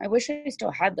 I wish I still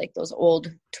had like those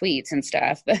old tweets and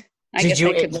stuff, but did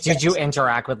you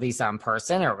interact with Lisa in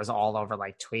person, or it was all over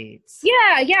like tweets?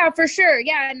 Yeah, for sure.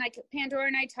 Yeah. And like Pandora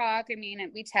and I talk, I mean,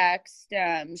 we text,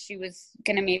 she was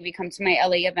going to maybe come to my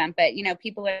LA event, but you know,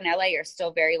 people in LA are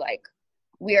still very like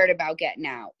weird about getting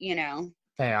out, you know?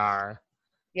 They are.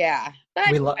 Yeah.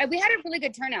 But we had a really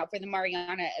good turnout for the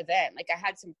Mariana event. Like I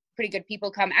had some pretty good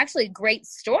people come. Actually, great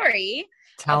story.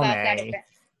 Tell about me. That event.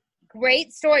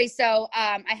 Great story. So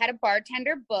I had a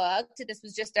bartender booked. This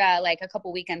was just like a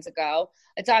couple weekends ago.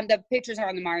 The pictures are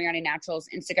on the Mariana Naturals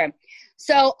Instagram.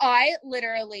 So I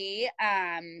literally,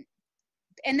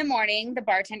 in the morning, the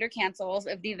bartender cancels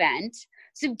of the event.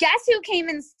 So guess who came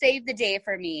and saved the day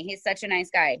for me? He's such a nice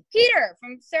guy. Peter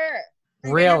from SUR.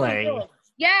 Really?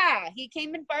 Yeah, he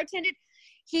came and bartended.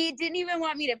 He didn't even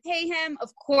want me to pay him.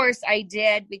 Of course I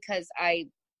did, because I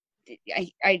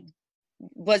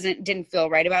didn't feel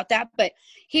right about that. But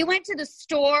he went to the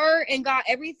store and got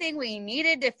everything we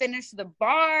needed to finish the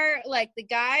bar. Like, the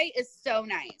guy is so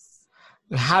nice.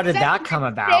 How did that come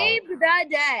about? Saved the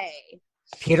day.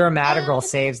 Peter Madrigal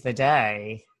saves the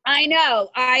day. I know.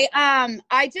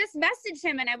 I just messaged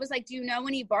him and I was like, do you know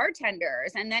any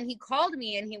bartenders? And then he called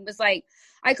me and he was like,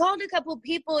 I called a couple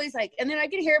people. He's like, and then I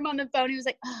could hear him on the phone. He was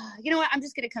like, oh, you know what? I'm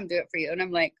just going to come do it for you. And I'm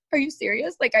like, are you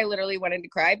serious? Like, I literally wanted to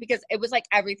cry because it was like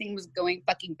everything was going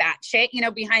fucking batshit, you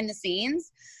know, behind the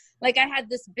scenes. Like I had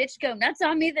this bitch go nuts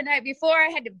on me the night before. I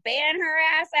had to ban her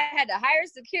ass. I had to hire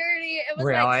security. It was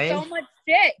like so much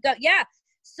shit.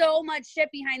 So much shit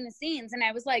behind the scenes. And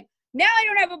I was like, now I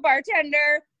don't have a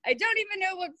bartender. I don't even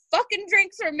know what fucking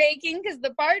drinks we're making because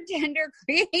the bartender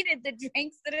created the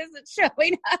drinks that isn't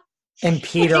showing up. And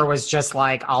Peter was just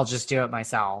like, I'll just do it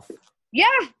myself. Yeah.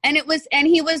 And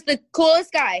he was the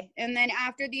coolest guy. And then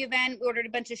after the event, we ordered a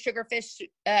bunch of sugarfish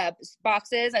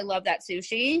boxes. I love that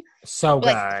sushi. So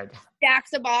good.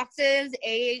 Stacks of boxes,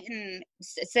 ate and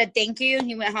said thank you. And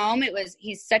he went home.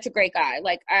 He's such a great guy.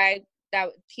 Like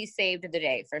he saved the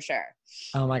day for sure.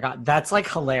 Oh my God. That's like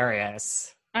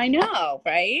hilarious. I know,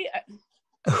 right?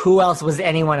 Who else? Was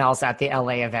anyone else at the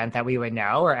LA event that we would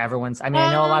know, or everyone's? I mean,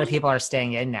 I know a lot of people are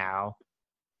staying in now.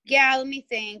 Yeah, let me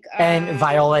think. And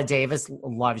Viola Davis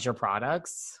loves your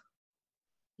products.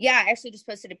 Yeah, I actually just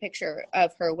posted a picture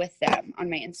of her with them on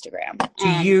my Instagram.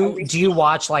 Do you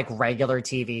watch like regular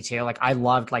TV too? Like I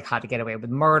loved like How to Get Away with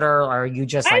Murder, or are you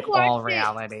just like all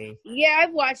reality? Yeah,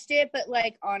 I've watched it, but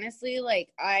like honestly,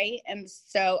 like I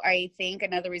think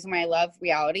another reason why I love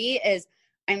reality is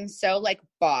I'm so like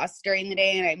boss during the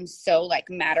day, and I'm so like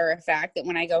matter of fact that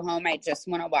when I go home, I just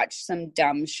want to watch some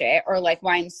dumb shit, or like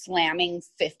why I'm slamming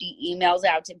 50 emails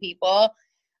out to people,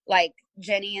 like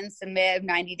Jenny and Samib,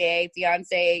 90 Day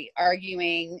Fiance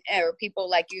arguing, or people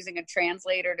like using a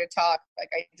translator to talk. Like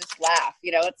I just laugh,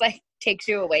 it's like takes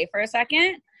you away for a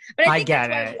second. But I think that's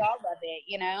why we all love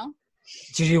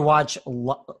it, Did you watch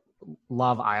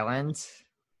Love Island?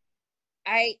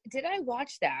 I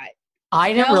watch that.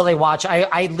 I didn't really watch.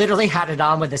 I literally had it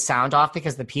on with the sound off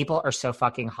because the people are so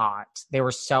fucking hot. They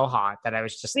were so hot that I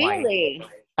was just really?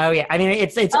 Oh yeah. I mean,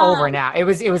 it's over now. It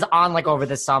was on like over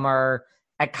the summer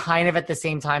at kind of at the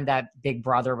same time that Big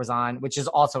Brother was on, which is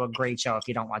also a great show if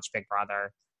you don't watch Big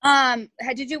Brother.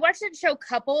 Did you watch that show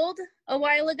Coupled a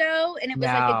while ago? And it was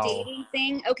like a dating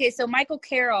thing. Okay, so Michael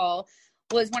Carroll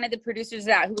was one of the producers of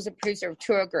that, who was a producer of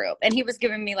Tour Group, and he was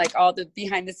giving me like all the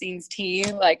behind the scenes tea,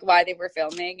 like why they were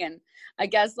filming. And I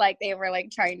guess like they were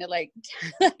like trying to like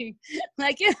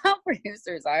how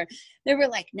producers are. They were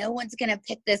like, no one's gonna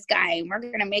pick this guy and we're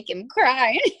gonna make him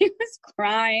cry. And he was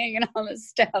crying and all this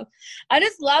stuff. I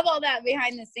just love all that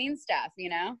behind the scenes stuff,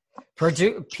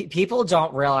 People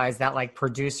don't realize that like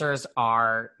producers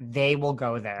they will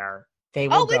go there. They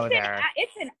will go there.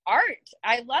 It's an art.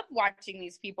 I love watching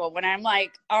these people when I'm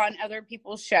like on other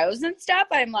people's shows and stuff.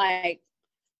 I'm like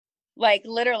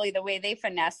literally the way they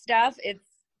finesse stuff. It's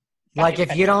like,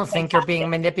 if you don't think you're being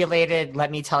manipulated,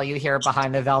 let me tell you, here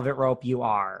behind the velvet rope, you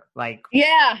are. Like,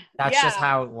 that's just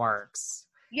how it works.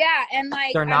 Yeah. And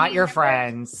like, they're not your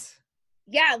friends.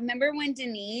 Yeah. Remember when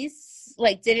Denise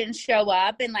like didn't show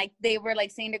up and like they were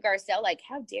like saying to Garcelle, like,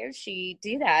 how dare she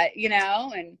do that,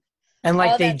 And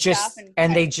like they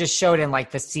just showed in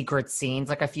like the secret scenes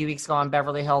like a few weeks ago on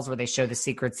Beverly Hills, where they showed the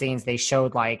secret scenes. They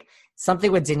showed like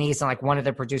something with Denise, and like one of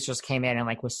the producers came in and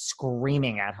like was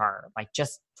screaming at her, like,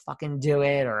 just fucking do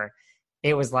it. Or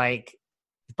it was like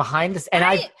behind this. And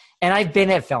I've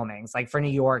been at filmings like for New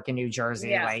York and New Jersey.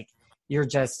 Yeah. Like you're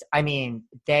just, I mean,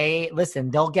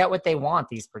 they'll get what they want,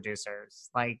 these producers.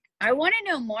 Like, I want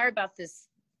to know more about this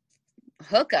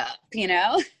hookup,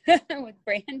 with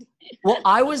Brandon. Well,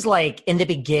 I was like, in the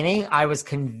beginning, I was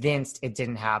convinced it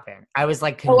didn't happen. I was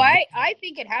like, I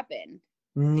think it happened.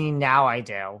 Now I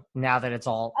do. Now that it's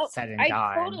all said and done.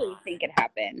 I totally think it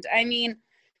happened. I mean,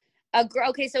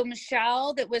 okay, so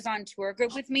Michelle that was on Tour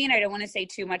Group with me, and I don't want to say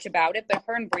too much about it, but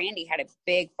her and Brandy had a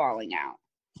big falling out.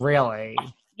 Really?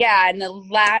 Yeah, and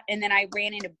then I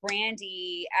ran into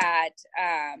Brandy at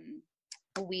a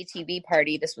WeTV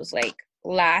party. This was like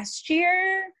last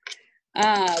year,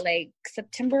 like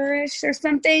September-ish or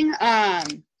something.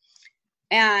 It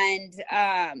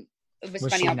was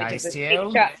funny. She nice to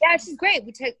you? Yeah, she's great.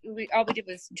 All we did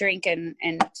was drink and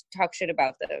talk shit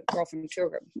about the girl from Tour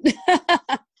Group.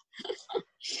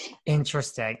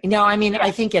 Interesting. No, I mean,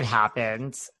 I think it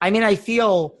happened. I mean, I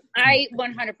 100%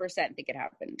 think it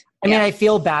happened. I mean, I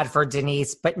feel bad for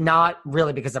Denise, but not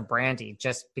really because of Brandy,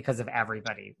 just because of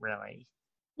everybody, really.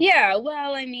 Yeah,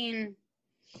 well, I mean,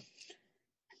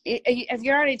 if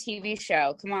you're on a TV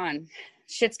show, come on,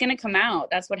 shit's gonna come out.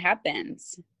 That's what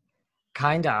happens.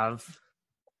 Kind of.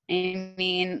 I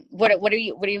mean, what are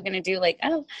you gonna do? Like,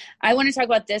 oh, I want to talk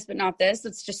about this, but not this.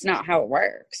 It's just not how it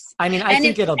works. I mean, I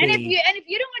think it'll be. And if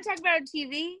you don't want to talk about it on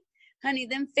TV, honey,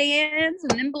 them fans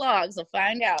and them blogs will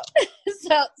find out.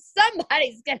 So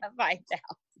somebody's gonna find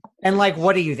out. And like,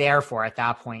 what are you there for at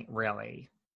that point, really?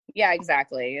 Yeah,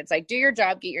 exactly. It's like, do your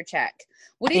job, get your check.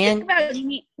 What do you think about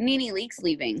Nene Leakes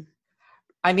leaving?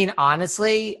 I mean,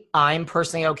 honestly, I'm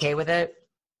personally okay with it.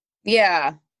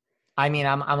 Yeah. I mean,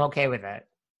 I'm okay with it.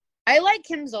 I like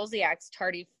Kim Zolciak's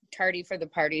Tardy for the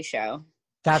Party show.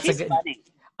 That's She's a good. funny.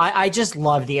 I just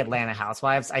love the Atlanta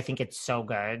Housewives. I think it's so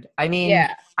good. I mean,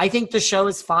 Yeah. I think the show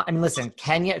is fun. I mean, listen,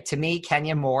 to me,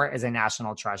 Kenya Moore is a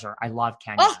national treasure. I love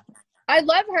Kenya. Oh, I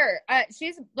love her.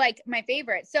 She's like my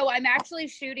favorite. So I'm actually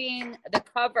shooting the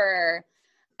cover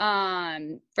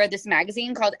for this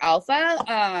magazine called Alpha.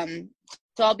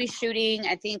 So I'll be shooting,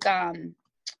 I think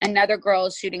another girl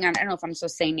is shooting on, I don't know if I'm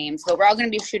supposed to say names, but we're all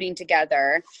going to be shooting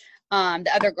together.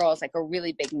 The other girl is like a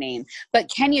really big name, but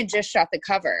Kenya just shot the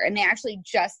cover, and they actually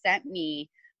just sent me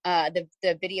the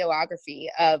videography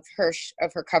of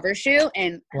her cover shoot,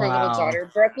 and her little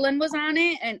daughter Brooklyn was on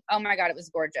it, and oh my god, it was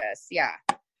gorgeous. Yeah.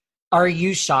 Are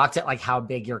you shocked at like how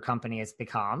big your company has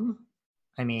become?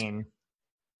 I mean,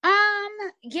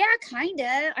 yeah, kind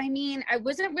of. I mean, I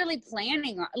wasn't really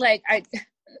planning on like I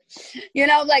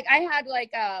had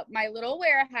like my little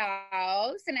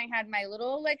warehouse, and I had my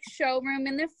little like showroom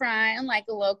in the front, and like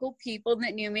local people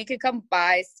that knew me could come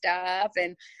buy stuff,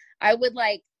 and I would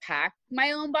like pack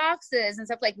my own boxes and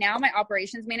stuff. Like now my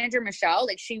operations manager, Michelle,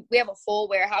 like we have a full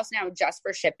warehouse now just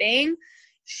for shipping.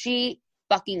 She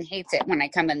fucking hates it when I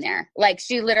come in there. Like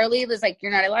she literally was like,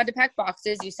 you're not allowed to pack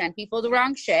boxes. You send people the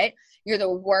wrong shit. You're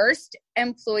the worst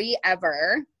employee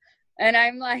ever. And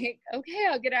I'm like, okay,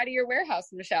 I'll get out of your warehouse,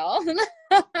 Michelle.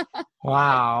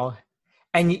 wow.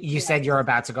 And you said you're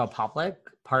about to go public?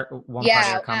 Part of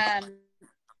your company?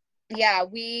 Yeah,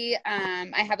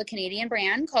 I have a Canadian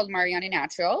brand called Mariana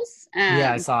Naturals.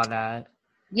 Yeah, I saw that.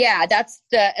 Yeah, that's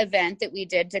the event that we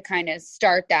did to kind of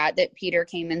start that Peter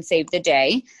came and saved the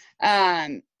day.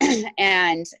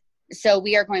 And so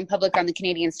we are going public on the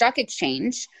Canadian Stock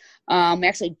Exchange. We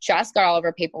actually just got all of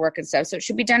our paperwork and stuff, so it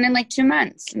should be done in like 2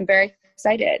 months. I'm very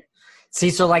excited. See,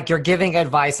 so like you're giving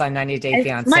advice on 90 Day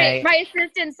Fiancé. My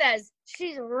assistant says,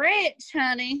 she's rich,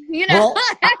 honey. You know? Well,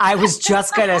 I was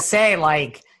just going to say,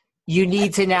 like, you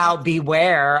need to now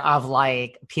beware of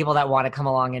like people that want to come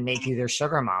along and make you their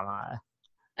sugar mama.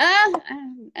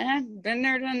 I've been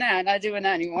there, done that. Not doing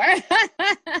that anymore.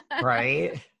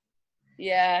 Right?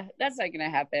 Yeah, that's not going to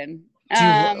happen.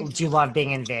 Do you love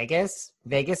being in Vegas?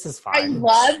 Vegas is fun. I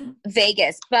love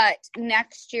Vegas, but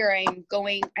next year I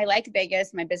like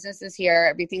Vegas. My business is here.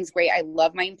 Everything's great. I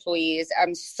love my employees.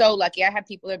 I'm so lucky. I have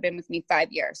people that have been with me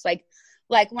 5 years. Like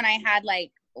when I had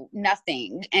like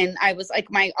nothing, and I was like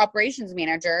my operations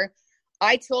manager,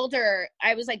 I told her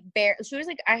I was like she was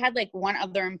like, I had like one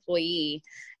other employee,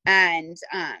 and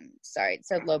sorry, it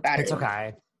said low battery. It's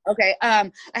okay. Okay.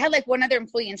 I had like one other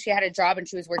employee, and she had a job, and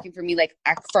she was working for me like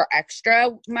for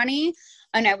extra money.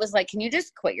 And I was like, can you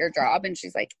just quit your job? And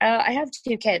she's like, I have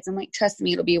 2 kids. I'm like, trust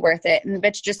me, it'll be worth it. And the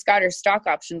bitch just got her stock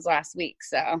options last week.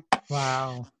 So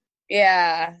wow.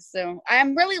 Yeah. So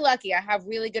I'm really lucky. I have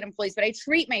really good employees, but I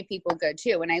treat my people good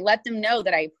too. And I let them know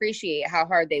that I appreciate how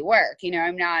hard they work. You know,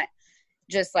 I'm not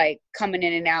just like coming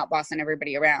in and out, bossing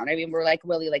everybody around. I mean, we're like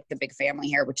really like the big family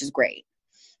here, which is great.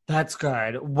 That's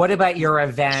good. What about your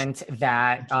event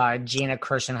that Gina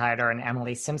Kirschenheiter and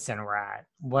Emily Simpson were at?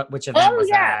 Which event was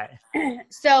that?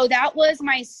 So that was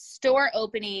my store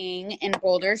opening in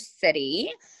Boulder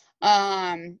City,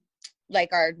 like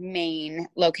our main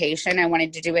location. I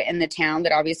wanted to do it in the town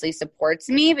that obviously supports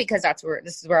me, because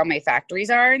this is where all my factories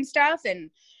are and stuff.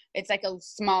 And it's like a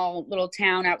small little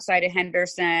town outside of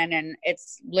Henderson, and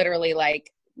it's literally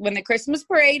like, when the Christmas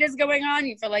parade is going on,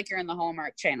 you feel like you're in the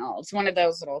Hallmark Channel. It's one of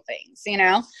those little things, you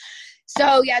know?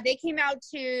 So yeah, they came out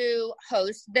to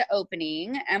host the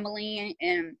opening. Emily,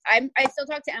 and I still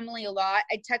talk to Emily a lot.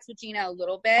 I text with Gina a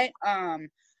little bit.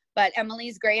 But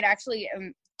Emily's great. Actually,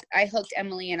 I hooked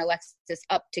Emily and Alexis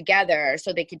up together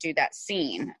so they could do that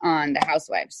scene on The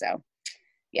Housewives. So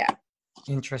yeah.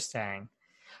 Interesting.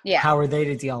 Yeah. How are they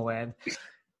to deal with?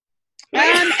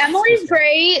 Emily's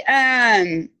great.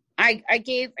 I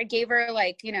gave her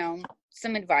like, you know,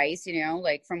 some advice, you know,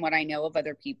 like from what I know of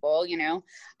other people, you know.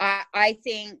 I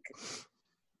think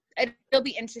it'll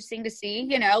be interesting to see,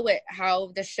 you know,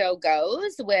 how the show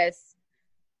goes with,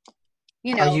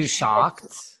 you know. Are you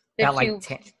shocked?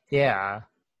 Yeah.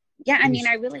 Yeah, I mean,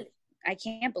 I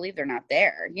can't believe they're not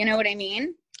there. You know what I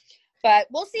mean? But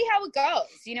we'll see how it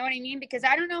goes. You know what I mean? Because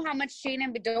I don't know how much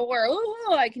Shayna Bedore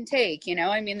I can take, you know.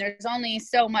 I mean, there's only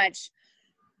so much,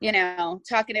 you know,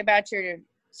 talking about your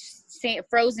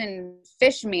frozen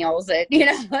fish meals that, you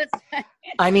know.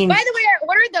 I mean, by the way, I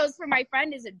ordered those for my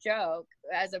friend as a joke,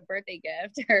 as a birthday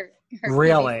gift. Her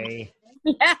really?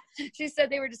 Yeah. She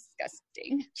said they were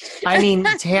disgusting. I mean,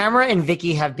 Tamara and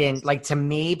Vicky have been, like, to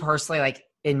me personally, like,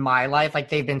 in my life. Like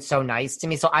they've been so nice to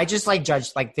me. So I just like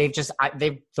judge, like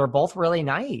they're both really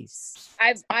nice.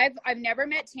 I've never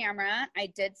met Tamara.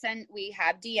 We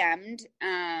have DM'd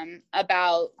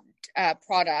about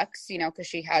products, you know, because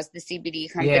she has the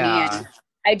CBD company. Yeah. And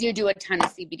I do a ton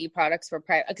of CBD products for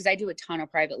private, because I do a ton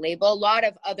of private label. A lot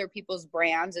of other people's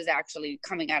brands is actually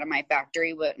coming out of my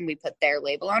factory and we put their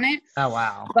label on it. Oh,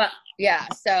 wow. But yeah,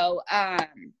 so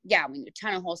yeah, we do a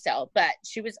ton of wholesale, but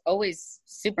she was always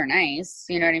super nice.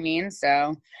 You know what I mean?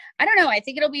 So I don't know. I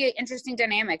think it'll be an interesting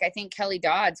dynamic. I think Kelly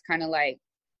Dodd's kind of like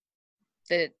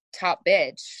the top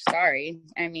bitch. Sorry.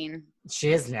 I mean,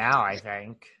 she is now, I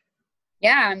think.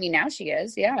 Yeah. I mean, now she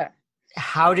is. Yeah.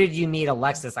 How did you meet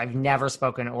Alexis? I've never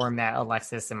spoken or met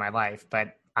Alexis in my life,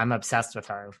 but I'm obsessed with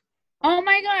her. Oh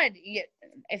my God.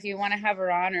 If you want to have her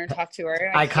on or talk to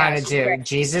her. I kind of do. Great.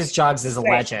 Jesus Jugs is a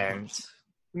legend.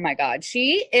 Oh my God.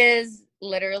 She is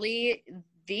literally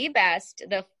the best,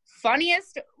 the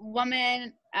funniest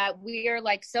woman. We are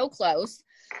like so close.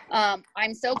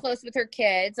 I'm so close with her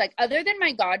kids. Like other than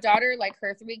my goddaughter, like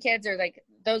her 3 kids are like,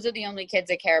 those are the only kids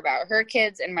I care about. Her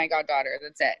kids and my goddaughter.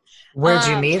 That's it. Where'd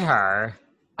you meet her?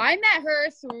 I met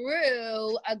her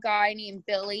through a guy named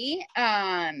Billy.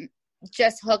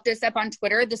 Just hooked us up on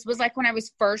Twitter. This was like when I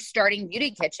was first starting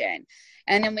Beauty Kitchen.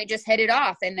 And then we just hit it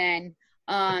off. And then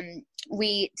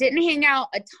we didn't hang out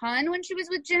a ton when she was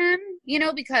with Jim, you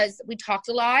know, because we talked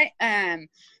a lot.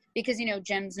 Because, you know,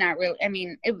 Jim's not real. I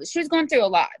mean, she was going through a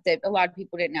lot that a lot of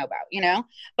people didn't know about, you know.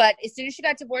 But as soon as she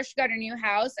got divorced, she got her new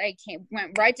house.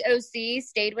 Went right to OC,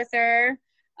 stayed with her.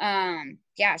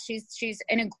 Yeah, she's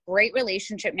in a great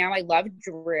relationship now. I love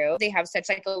Drew. They have such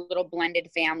like a little blended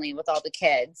family with all the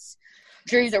kids.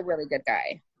 Drew's a really good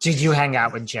guy. Did you hang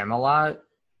out with Jim a lot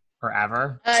or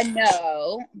ever?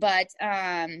 No, but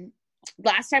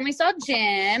last time we saw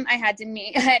Jim, I had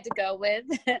to go with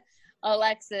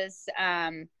Alexis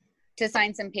to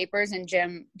sign some papers, and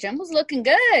Jim was looking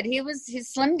good.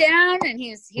 He's slimmed down, and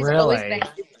he's really?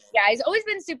 He's always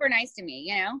been super nice to me,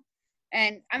 you know.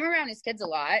 And I'm around his kids a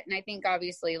lot, and I think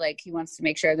obviously like he wants to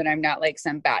make sure that I'm not like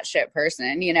some batshit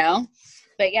person, you know.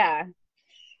 But yeah,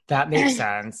 that makes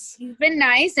sense. He's been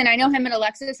nice, and I know him and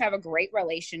Alexis have a great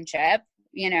relationship.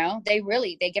 You know, they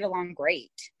get along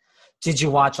great. Did you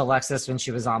watch Alexis when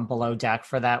she was on Below Deck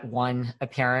for that one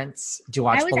appearance? Do you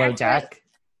watch Below Deck?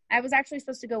 I was actually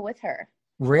supposed to go with her.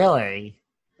 Really?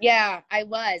 Yeah, I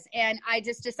was. And I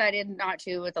just decided not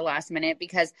to at the last minute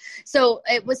because so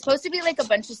it was supposed to be like a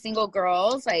bunch of single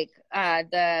girls, like and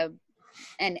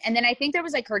then I think there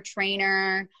was like her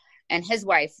trainer and his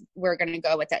wife were going to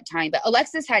go at that time, but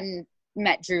Alexis hadn't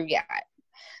met Drew yet.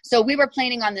 So we were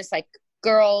planning on this like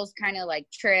girls kind of like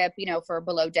trip, you know, for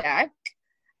Below Deck.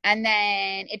 And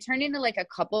then it turned into like a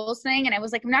couples thing. And I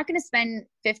was like, I'm not going to spend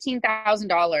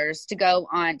 $15,000 to go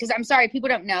on. Because I'm sorry, people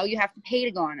don't know. You have to pay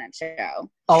to go on that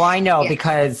show. Oh, I know. Yeah.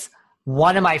 Because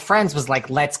one of my friends was like,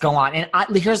 let's go on. And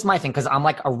here's my thing. Because I'm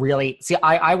like I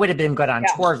would have been good on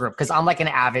tour group. Because I'm like an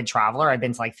avid traveler. I've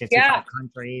been to like 55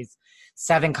 countries,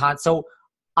 7 continents. So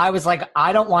I was like,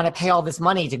 I don't want to pay all this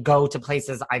money to go to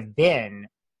places I've been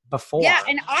before. Yeah.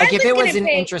 And like if it was an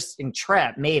interesting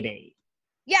trip, maybe.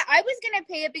 Yeah, I was going to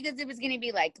pay it because it was going to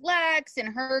be like Lex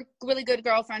and her really good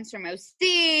girlfriends from OC.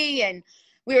 And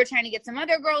we were trying to get some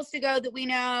other girls to go that we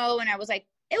know. And I was like,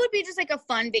 it would be just like a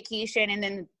fun vacation. And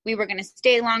then we were going to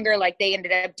stay longer like they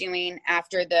ended up doing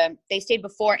they stayed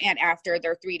before and after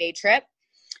their 3-day trip.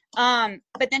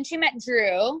 But then she met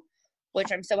Drew,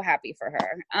 which I'm so happy for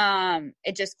her.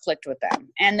 It just clicked with them.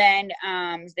 And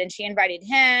then she invited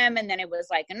him. And then it was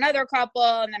like another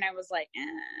couple. And then I was like,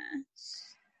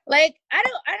 Like, I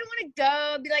don't want to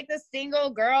go be like this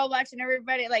single girl watching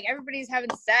everybody, like everybody's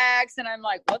having sex. And I'm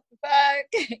like, what the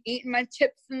fuck? Eating my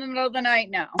chips in the middle of the night?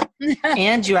 No.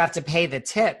 And you have to pay the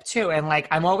tip too. And like,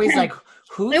 I'm always like,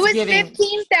 who's giving? It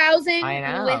was $15,000 I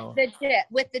know.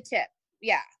 with the tip.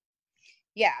 Yeah.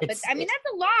 Yeah. But I mean,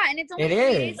 that's a lot. And it's only 3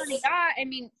 days on a yacht. I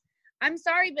mean, I'm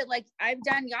sorry, but like I've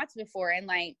done yachts before and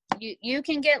like you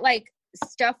can get like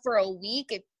stuff for a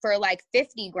week for like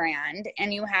 $50,000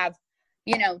 and you have,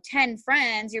 you know, 10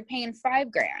 friends, you're paying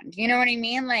 $5,000. You know what I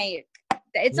mean? Like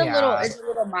it's a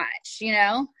little much, you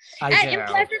know? And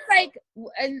plus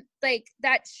it's like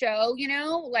that show, you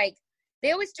know, like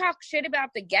they always talk shit about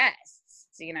the guests,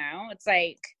 you know? It's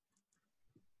like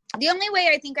the only way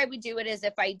I think I would do it is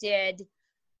if I did,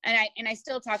 and I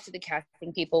still talk to the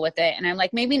casting people with it. And I'm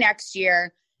like, maybe next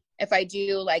year, if I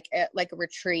do like a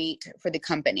retreat for the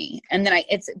company and then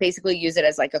it's basically use it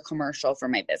as like a commercial for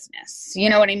my business.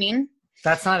 You know what I mean?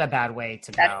 That's not a bad way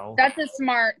to go. That's a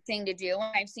smart thing to do.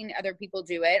 I've seen other people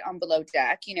do it on Below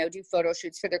Deck, you know, do photo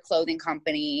shoots for their clothing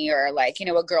company, or like, you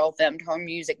know, a girl filmed her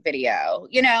music video,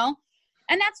 you know,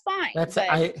 and that's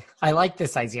fine. I like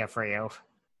this idea for you.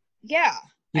 Yeah.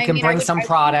 You can bring some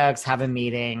products, have a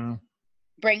meeting.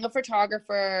 Bring a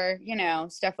photographer, you know,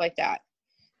 stuff like that.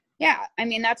 Yeah. I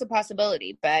mean, that's a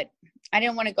possibility, but I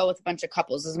didn't want to go with a bunch of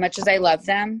couples as much as I love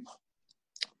them.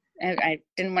 And I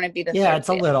didn't want to be the it's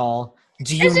a little.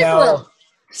 Do you know,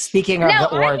 speaking of the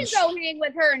orange. I can go hang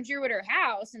with her and Drew at her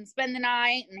house and spend the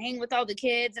night and hang with all the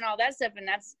kids and all that stuff. And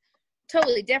that's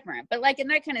totally different. But like in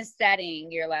that kind of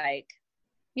setting, you're like,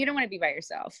 you don't want to be by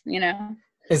yourself, you know?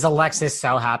 Is Alexis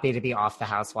so happy to be off the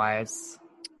Housewives?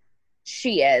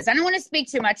 She is. I don't want to speak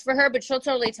too much for her, but she'll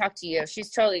totally talk to you. She's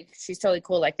totally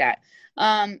cool like that.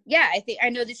 Yeah, I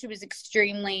know that she was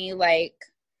extremely like,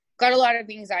 got a lot of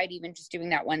anxiety even just doing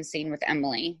that one scene with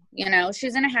Emily. You know,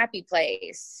 she's in a happy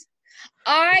place.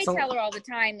 I tell her all the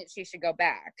time that she should go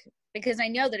back because I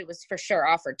know that it was for sure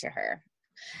offered to her.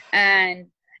 And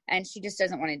she just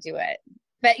doesn't want to do it.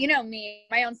 But, you know, me,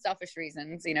 my own selfish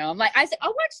reasons, you know, I'm like, I said, I'll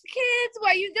watch the kids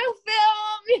while you go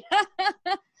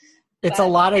film. It's a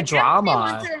lot of drama.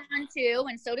 Emily wants her on too,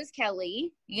 and so does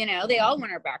Kelly. You know, they all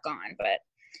want her back on, but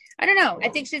I don't know. I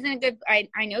think she's in a good, I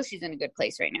know she's in a good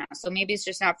place right now. So maybe it's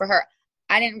just not for her.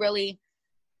 I didn't really,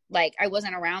 like, I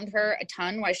wasn't around her a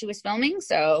ton while she was filming.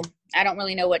 So I don't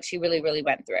really know what she really, really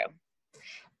went through.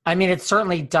 I mean, it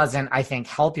certainly doesn't, I think,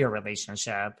 help your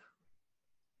relationship.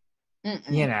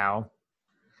 You know.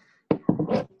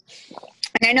 And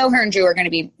I know her and Drew are going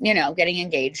to be, you know, getting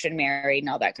engaged and married and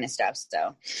all that kind of stuff.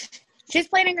 So she's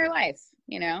planning her life,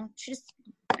 you know. She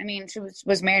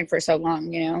was married for so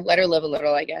long, you know. Let her live a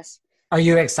little, I guess. Are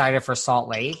you excited for Salt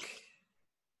Lake?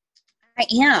 I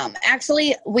am.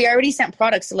 Actually, we already sent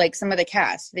products to like some of the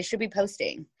cast. They should be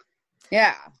posting.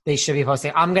 Yeah. They should be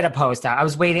posting. I'm going to post that. I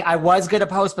was going to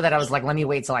post, but then I was like, let me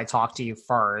wait till I talk to you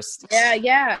first.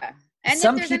 Yeah. And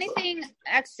if there's anything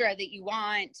extra that you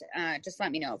want, just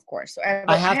let me know, of course. So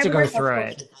I have to go through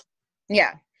it.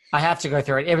 Yeah. I have to go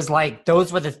through it. It was like,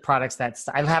 those were the products that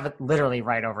I have it literally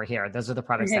right over here. Those are the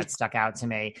products that stuck out to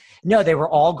me. No, they were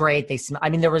all great. They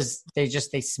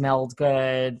smelled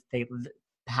good.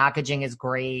 Packaging is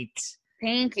great.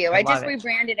 Thank you. I just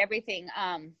rebranded everything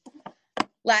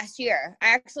last year. I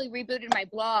actually rebooted my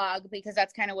blog because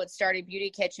that's kind of what started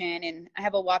Beauty Kitchen, and I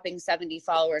have a whopping 70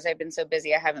 followers. I've been so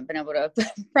busy I haven't been able to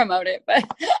promote it, but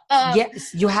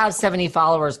yes, you have 70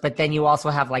 followers, but then you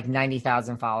also have like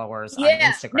 90,000 followers on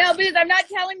Instagram. No, because I'm not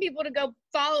telling people to go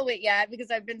follow it yet because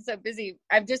I've been so busy.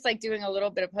 I'm just like doing a little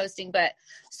bit of posting, but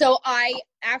so I'm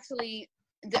tonight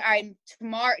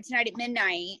at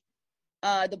midnight,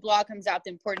 the blog comes out,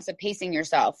 The Importance of Pacing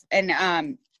Yourself, and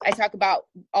I talk about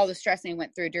all the stress I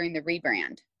went through during the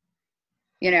rebrand.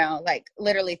 You know, like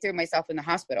literally threw myself in the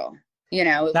hospital. You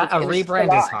know, a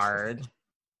rebrand is hard.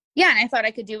 Yeah, and I thought I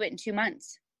could do it in 2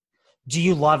 months. Do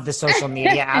you love the social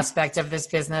media aspect of this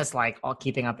business, like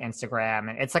keeping up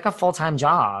Instagram? It's like a full-time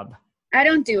job. I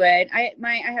don't do it. I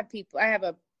have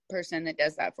a person that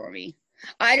does that for me.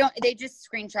 They just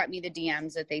screenshot me the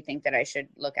DMs that they think that I should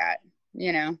look at.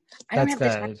 You know, I don't have the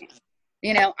time.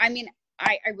 You know, I mean,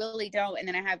 I really don't. And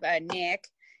then I have Nick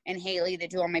and Haley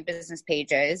that do all my business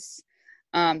pages.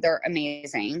 They're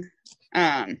amazing.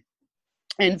 And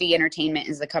V Entertainment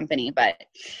is the company. But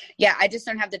yeah, I just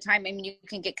don't have the time. I mean, you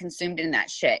can get consumed in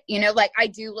that shit. You know, like I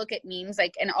do look at memes,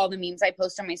 like, and all the memes I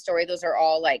post on my story, those are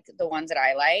all like the ones that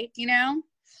I like, you know?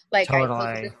 Like totally.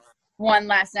 I posted one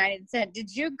last night. It said,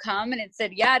 "Did you come?" And it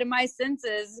said, "Yeah, to my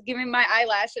senses. Give me my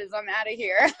eyelashes. I'm out of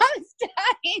here." I was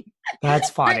dying. That's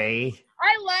funny.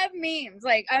 I love memes.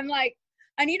 Like, I'm like,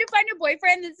 I need to find a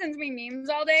boyfriend that sends me memes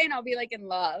all day and I'll be like in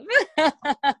love.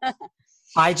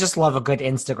 I just love a good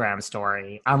Instagram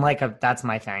story. I'm like, that's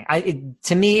my thing.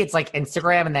 To me, it's like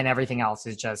Instagram and then everything else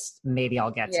is just, maybe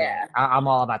I'll get to it. I'm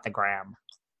all about the gram.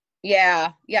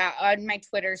 Yeah. My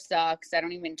Twitter sucks. I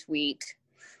don't even tweet.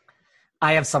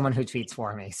 I have someone who tweets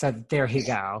for me. So there you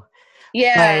go.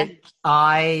 Yeah. But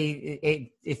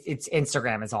it's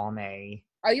Instagram is all me.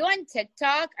 Are you on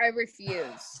TikTok? I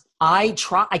refuse. I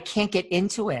can't get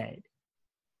into it.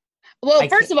 Well,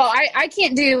 first of all, I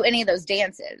can't do any of those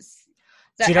dances.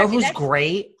 So, do you know who's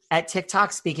great at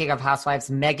TikTok? Speaking of housewives,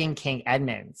 Megan King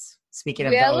Edmonds. Speaking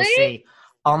of the OC.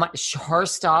 Oh my, her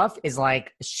stuff is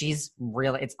like, she's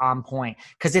really, it's on point.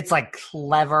 Cause it's like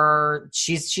clever.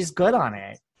 She's good on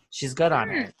it. She's good on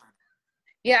it.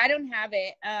 Yeah, I don't have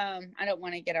it. I don't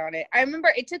want to get on it. I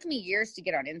remember it took me years to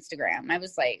get on Instagram. I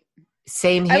was like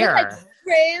Same I was like, here.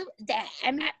 screw that.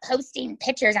 I'm not posting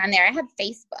pictures on there. I have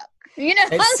Facebook. You know,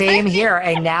 It's same here.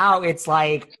 And now it's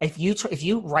like, if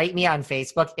you write me on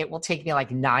Facebook, it will take me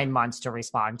like 9 months to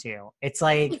respond to. It's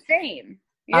like, same.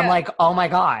 I'm Yeah. like, oh my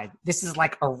God, this is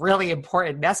like a really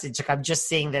important message. Like, I'm just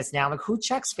seeing this now. Like, who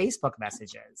checks Facebook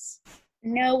messages?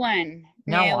 No one.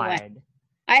 No one.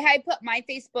 I put my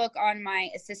Facebook on my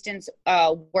assistant's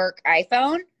work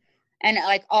iPhone, and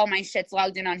like all my shit's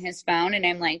logged in on his phone. And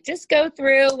I'm like, just go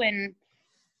through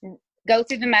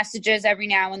the messages every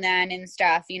now and then and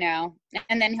stuff, you know.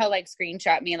 And then he'll like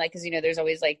screenshot me, like, because you know, there's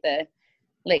always like the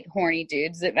like horny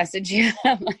dudes that message you.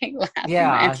 I'm like, laughing.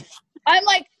 Yeah. I'm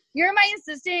like, you're my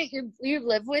assistant. You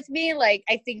live with me. Like,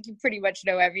 I think you pretty much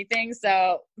know everything.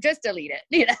 So just delete it.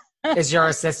 You know. Is your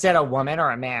assistant a woman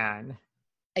or a man?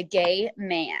 A gay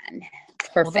man.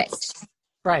 Perfect. Well,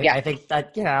 right. Yeah. I think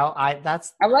that, you know, I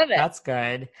love it. That's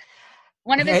good.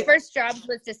 One of his first jobs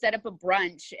was to set up a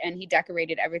brunch, and he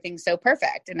decorated everything so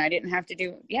perfect, and I didn't have to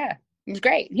do. Yeah, it was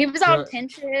great. He was on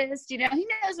Pinterest. You know, he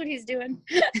knows what he's doing.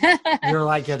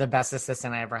 You're the best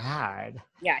assistant I ever had.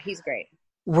 Yeah, he's great.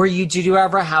 Did you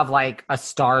ever have like a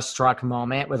starstruck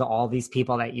moment with all these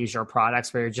people that use your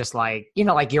products where you're just like, you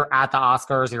know, like you're at the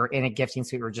Oscars or you're in a gifting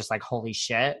suite, you're just like, holy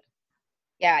shit.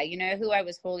 Yeah, you know who I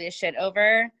was holy as shit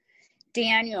over?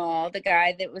 Daniel, the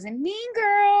guy that was in Mean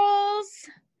Girls.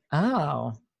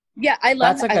 Oh. Yeah, I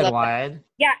love That's a good one.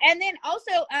 Yeah, and then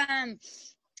also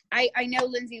I know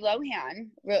Lindsay Lohan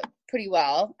pretty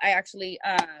well. I actually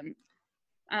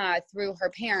through her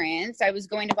parents. I was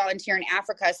going to volunteer in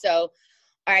Africa, so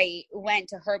I went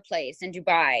to her place in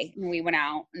Dubai, and we went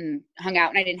out and hung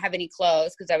out, and I didn't have any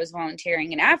clothes because I was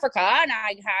volunteering in Africa, and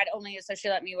I had only, so she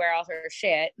let me wear all her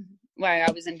shit while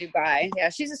I was in Dubai. Yeah,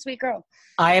 she's a sweet girl.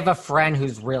 I have a friend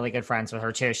who's really good friends with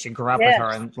her too. She grew up with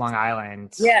her in Long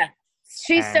Island. Yeah,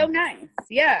 she's so nice.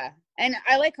 Yeah, and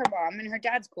I like her mom, and her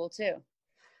dad's cool too.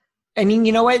 I mean,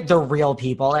 you know what? They're real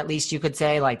people, at least you could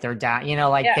say. Like, their dad, you know,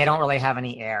 like they don't really have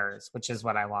any airs, which is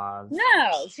what I love.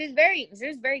 No, she's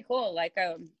very cool. Like,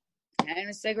 and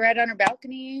a cigarette on her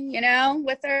balcony, you know,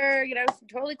 with her, you know,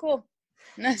 totally cool.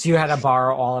 So you had to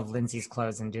borrow all of Lindsay's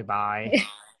clothes in Dubai.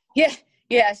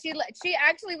 Yeah. She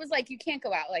actually was like, you can't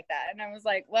go out like that. And I was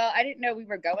like, well, I didn't know we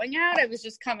were going out. I was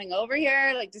just coming over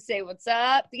here, like, to say what's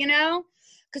up, you know?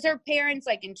 Because her parents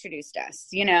like introduced us,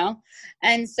 you know?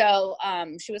 And so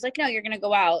she was like, no, you're going to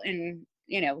go out and,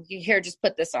 you know, here, just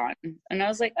put this on. And I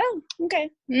was like, oh, okay.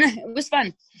 It was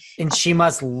fun. And she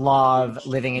must love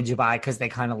living in Dubai because they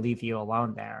kind of leave you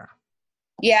alone there.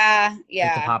 Yeah. With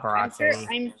the paparazzi.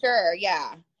 I'm sure.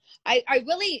 Yeah. I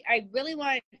really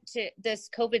want to, this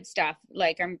COVID stuff.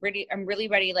 Like, I'm really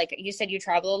ready. Like you said, you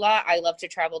travel a lot. I love to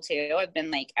travel too. I've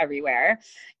been like everywhere,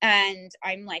 and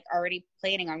I'm like already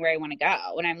planning on where I want to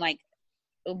go. And I'm like,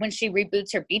 when she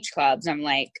reboots her beach clubs, I'm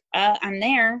like, I'm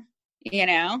there, you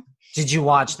know? Did you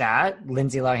watch that?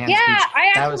 Lindsay Lohan's Yeah, beach?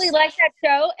 I actually liked that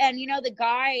show. And you know, the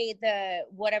guy,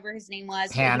 whatever his name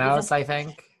was. Panos, I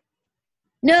think.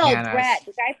 No, Panos. Brett,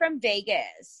 the guy from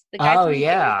Vegas. The guy from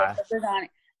yeah. Vegas was on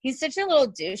it. He's such a little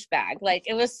douchebag. Like,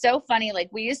 it was so funny. Like,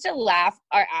 we used to laugh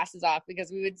our asses off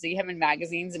because we would see him in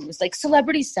magazines, and it was like,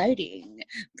 celebrity sighting,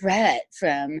 Brett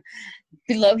from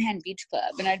Lohan Beach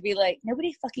Club. And I'd be like,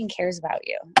 nobody fucking cares about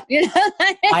you. You know?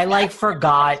 I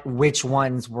forgot which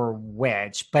ones were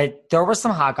which, but there were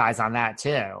some hot guys on that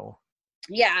too.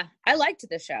 Yeah, I liked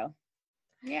the show.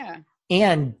 Yeah.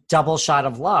 And Double Shot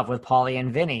of Love with Pauly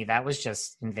and Vinny. That was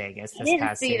just in Vegas this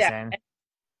past season.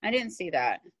 I didn't see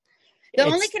that. The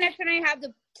only connection I have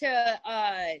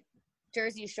to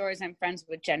Jersey Shore is I'm friends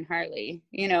with Jen Harley.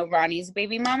 You know, Ronnie's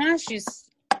baby mama. I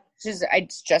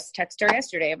just texted her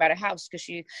yesterday about a house because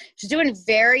she's doing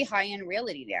very high-end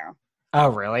realty now. Oh,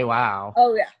 really? Wow.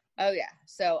 Oh, yeah.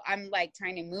 So I'm like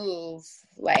trying to move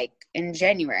like in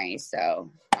January.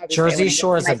 So Jersey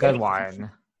Shore is a good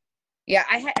one. Yeah,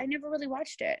 I never really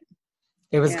watched it.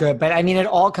 It was good, but I mean, it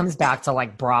all comes back to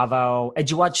like Bravo.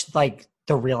 Did you watch like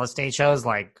the real estate shows,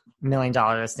 like $1 Million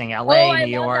Listing LA, New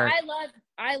York?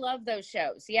 I love those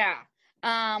shows. Yeah.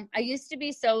 I used to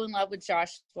be so in love with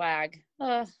Josh Swag.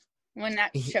 When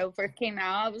that show first came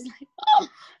out, I was like, oh,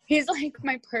 he's like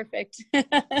my perfect.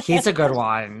 He's a good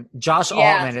one. Josh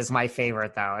Altman is my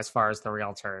favorite though, as far as the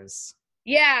realtors.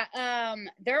 Yeah.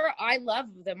 I love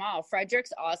them all.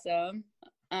 Frederick's awesome.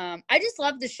 I just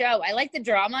love the show. I like the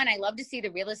drama, and I love to see the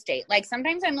real estate. Like,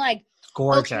 sometimes I'm like,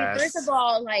 gorgeous. Okay, first of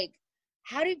all, like,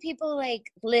 how do people like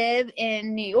live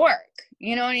in New York?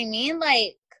 You know what I mean?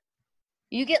 Like,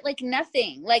 you get like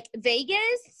nothing. Like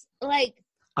Vegas, like,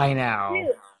 I know.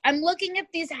 Dude, I'm looking at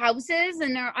these houses,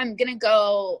 and I'm gonna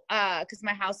go because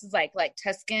my house is like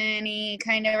Tuscany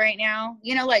kind of right now.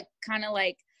 You know, like kind of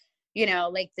like, you know,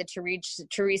 like the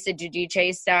Teresa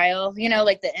Giudice style. You know,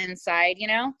 like the inside. You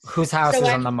know, whose house is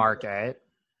on the market?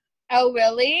 Oh,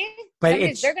 really? But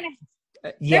somebody's gonna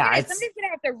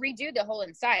have to redo the whole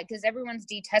inside because everyone's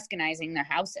de-Tuscanizing their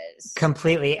houses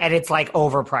completely, and it's like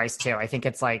overpriced too. I think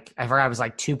it's like, I forgot, it was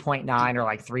like 2.9 or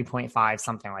like 3.5,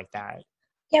 something like that.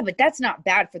 Yeah, but that's not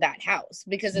bad for that house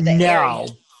because of the area.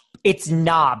 It's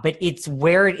not, but it's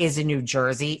where it is in New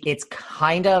Jersey. It's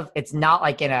not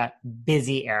like in a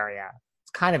busy area.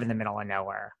 It's kind of in the middle of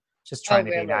nowhere. Just trying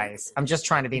to be nice. I'm just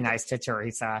trying to be nice to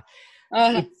Teresa.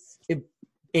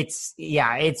 It's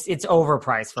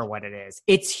overpriced for what it is.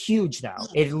 It's huge though.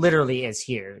 It literally is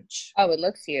huge. Oh, it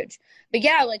looks huge. But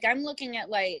yeah, like I'm looking at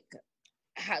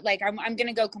I'm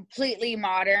gonna go completely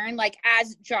modern. Like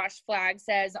as Josh Flagg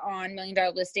says on $1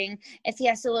 Million Listing, if he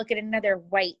has to look at another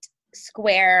white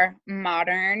square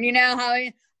modern, you know how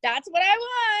that's what I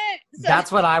want. So,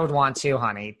 that's what I would want too,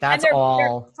 honey. That's they're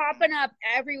popping up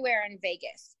everywhere in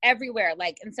Vegas, everywhere.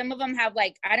 Like, and some of them have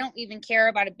like, I don't even care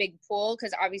about a big pool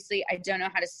because obviously I don't know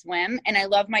how to swim, and I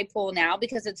love my pool now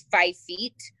because it's 5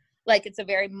 feet. Like it's a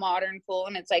very modern pool,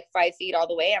 and it's like 5 feet all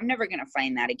the way. I'm never gonna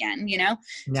find that again, you know.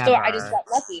 Never. So I just got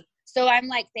lucky. So I'm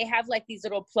like, they have like these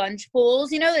little plunge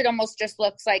pools, you know, that almost just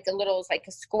looks like it's like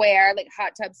a square, like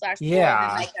hot tub / pool, yeah,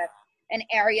 and then like an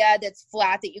area that's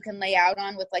flat that you can lay out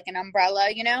on with like an umbrella,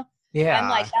 you know? Yeah. I'm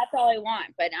like, that's all I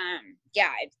want. But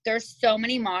yeah, there's so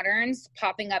many moderns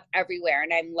popping up everywhere,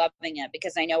 and I'm loving it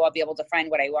because I know I'll be able to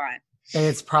find what I want. And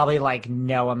it's probably like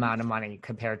no amount of money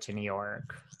compared to New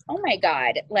York. Oh my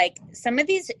God. Like some of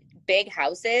these big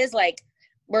houses, like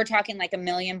we're talking like $1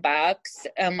 million,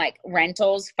 like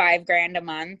rentals, $5,000 a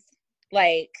month.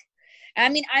 Like, I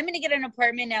mean, I'm going to get an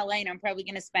apartment in LA, and I'm probably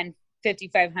going to spend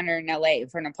 $5,500 in LA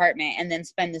for an apartment and then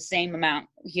spend the same amount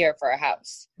here for a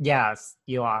house. Yes,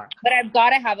 you are. But I've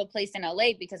got to have a place in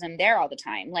LA because I'm there all the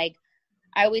time. Like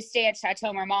I always stay at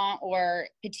Chateau Marmont or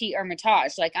Petit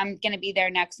Hermitage. Like I'm going to be there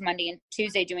next Monday and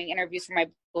Tuesday doing interviews for my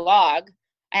blog.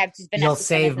 I have to spend. You'll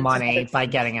save money by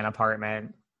getting an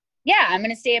apartment. Yeah, I'm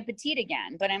going to stay at Petite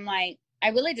again. But I'm like, I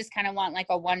really just kind of want like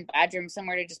a 1-bedroom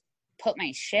somewhere to just put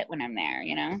my shit when I'm there,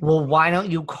 you know? Well, why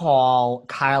don't you call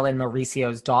Kyle and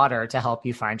Mauricio's daughter to help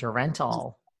you find your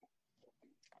rental?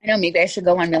 I know, maybe I should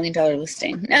go on $1 Million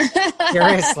Listing.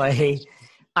 Seriously.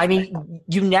 I mean,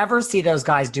 you never see those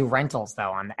guys do rentals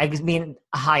though. I mean,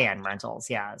 high-end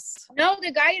rentals, yes. No,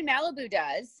 the guy in Malibu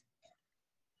does.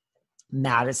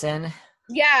 Madison?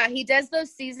 Yeah, he does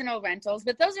those seasonal rentals,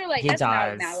 but those are like, that's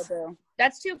not Malibu.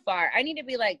 That's too far. I need to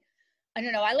be like, I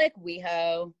don't know. I like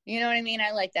WeHo. You know what I mean?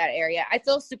 I like that area. I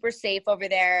feel super safe over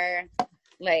there.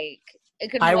 Like I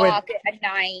could walk at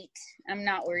night. I'm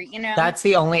not worried, you know? That's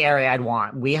the only area I'd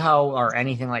want. WeHo or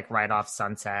anything like right off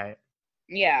Sunset.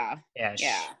 Yeah. Ish.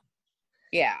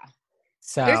 Yeah.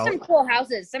 So there's some cool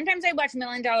houses. Sometimes I watch $1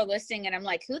 Million Listing and I'm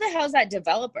like, who the hell's that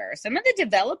developer? Some of the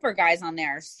developer guys on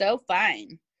there are so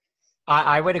fun.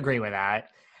 I would agree with that.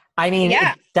 I mean,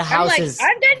 yeah. The houses.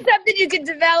 I've done something you can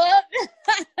develop.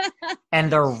 And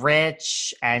they're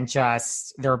rich and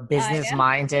just they're business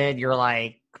minded. You're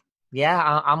like,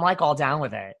 yeah, I'm like all down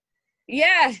with it.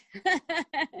 Yeah.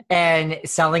 And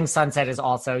Selling Sunset is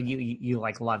also you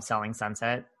like love Selling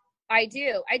Sunset. I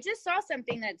do. I just saw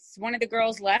something that's one of the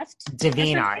girls left.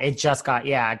 Davina. It just got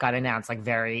announced like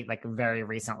very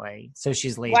recently. So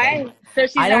she's leaving. Why? So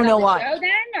she's I don't know why. Show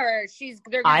then, or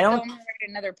they're going to film her at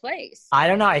another place. I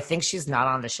don't know. I think she's not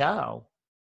on the show.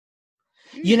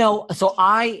 You know, so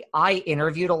I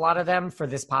interviewed a lot of them for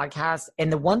this podcast, and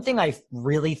the one thing I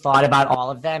really thought about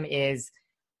all of them is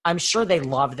I'm sure they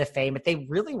love the fame, but they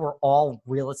really were all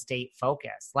real estate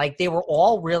focused. Like they were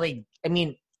all really, I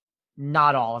mean,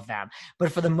 not all of them,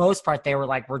 but for the most part, they were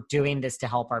like, we're doing this to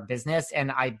help our business.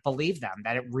 And I believe them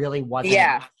that it really wasn't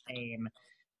the same,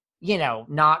 you know,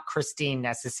 not Christine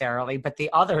necessarily, but the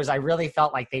others, I really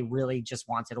felt like they really just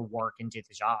wanted to work and do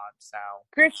the job. So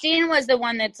Christine was the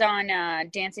one that's on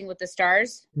Dancing with the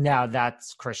Stars. No,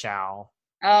 that's Chrishell.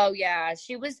 Oh yeah.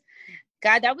 She was,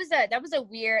 God, that was a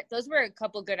weird, those were a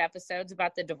couple good episodes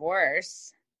about the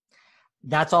divorce.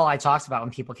 That's all I talked about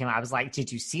when people came out. I was like,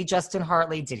 did you see Justin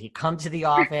Hartley? Did he come to the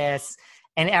office?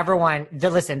 And everyone,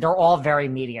 they're all very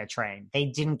media trained. They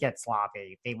didn't get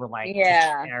sloppy. They were like,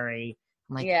 very,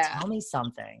 I'm like, tell me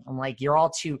something. I'm like,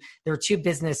 they're too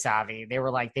business savvy. They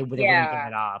were like, they wouldn't give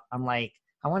it up. I'm like,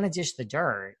 I want to dish the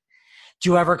dirt.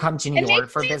 Do you ever come to New York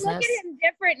for business? Look at him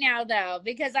different now though,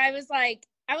 because I was like,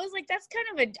 that's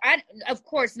kind of of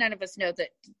course, none of us know that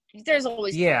there's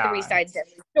always 3 sides to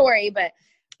every story, but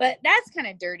But that's kind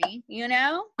of dirty, you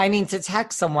know? I mean, to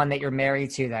text someone that you're married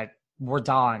to that we're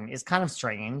done is kind of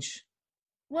strange.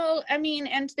 Well, I mean,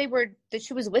 and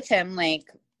she was with him like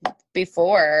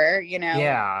before, you know,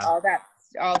 Yeah.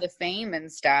 all the fame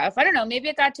and stuff. I don't know. Maybe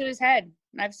it got to his head.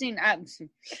 I've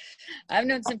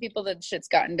known some people that shit's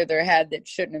gotten to their head that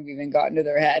shouldn't have even gotten to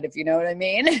their head, if you know what I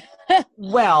mean.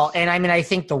 Well, and I mean, I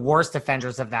think the worst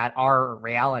offenders of that are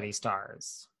reality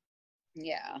stars.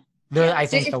 Yeah. I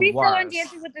think Is the she worst. still on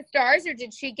Dancing with the Stars, or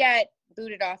did she get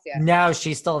booted off yet? No,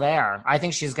 she's still there. I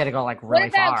think she's going to go like really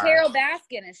far. What about Carol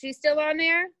Baskin? Is she still on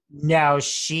there? No,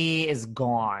 she is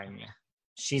gone.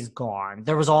 She's gone.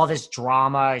 There was all this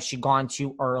drama. She'd gone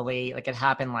too early. Like it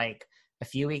happened like a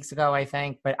few weeks ago, I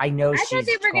think. But I know she's I thought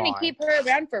they were going gone. to keep her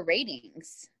around for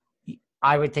ratings.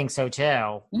 I would think so too.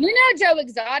 You know, Joe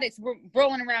Exotic's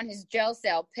rolling around his jail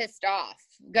cell, pissed off,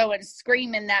 going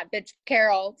screaming that bitch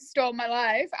Carol stole my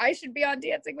life. I should be on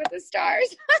Dancing with the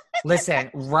Stars.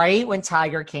 Listen, right when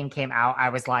Tiger King came out, I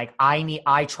was like,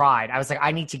 I tried. I was like,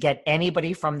 I need to get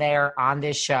anybody from there on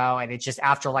this show. And it's just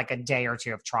after like a day or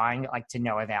two of trying, like to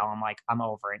no avail. I'm like, I'm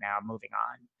over it now. I'm moving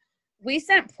on. We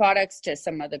sent products to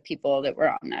some of the people that were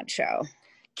on that show.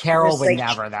 Carol would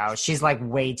never, though. She's like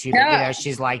way too, you know,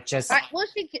 she's like just. I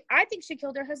think she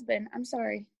killed her husband. I'm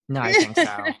sorry. No, I think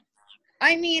so.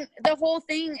 I mean, the whole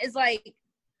thing is like,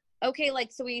 okay,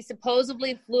 like, so he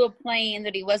supposedly flew a plane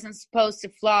that he wasn't supposed to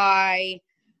fly.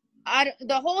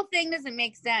 The whole thing doesn't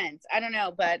make sense. I don't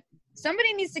know, but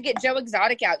somebody needs to get Joe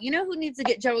Exotic out. You know who needs to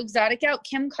get Joe Exotic out?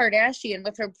 Kim Kardashian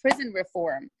with her prison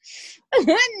reform.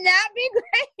 Wouldn't that be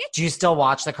great? Do you still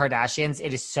watch the Kardashians?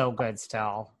 It is so good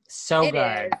still. So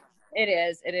good. It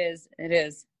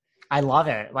is. I love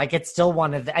it. Like it's still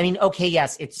one of the, I mean, okay,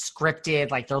 yes, it's scripted,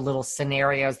 like there are little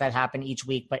scenarios that happen each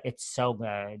week, but it's so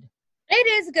good. It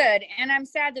is good. And I'm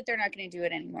sad that they're not going to do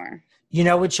it anymore. You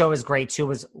know what show is great too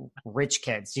was Rich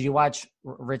Kids. Did you watch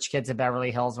Rich Kids of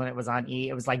Beverly Hills when it was on E?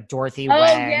 It was like Dorothy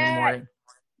Wang.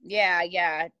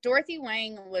 Yeah. Dorothy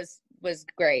Wang was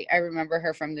great. I remember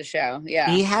her from the show.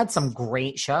 Yeah. He had some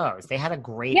great shows. They had a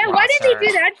great roster. Why did they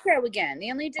do that show again?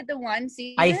 They only did the one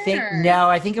season? I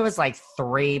think it was like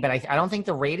 3, but I don't think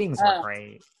the ratings were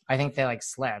great. I think they like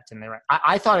slipped and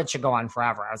I thought it should go on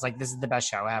forever. I was like, this is the best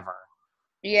show ever.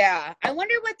 Yeah. I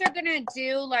wonder what they're going to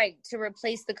do like to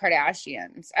replace the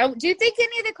Kardashians. Do you think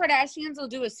any of the Kardashians will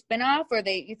do a spinoff or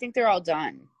you think they're all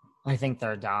done? I think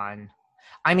they're done.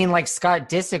 I mean, like Scott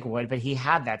Disick would, but he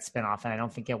had that spinoff, and I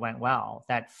don't think it went well.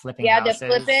 That flipping houses.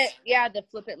 The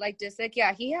flip it like Disick.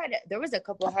 Yeah, there was a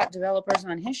couple of hot developers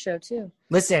on his show too.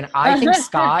 Listen, I think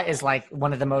Scott is like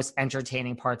one of the most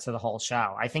entertaining parts of the whole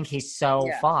show. I think he's so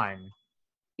fun.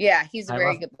 Yeah, he's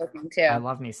very good looking too. I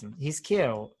love me some. He's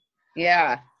cute.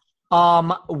 Yeah.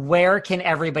 Where can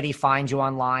everybody find you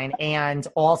online? And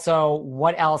also,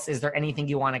 what else? Is there anything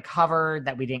you want to cover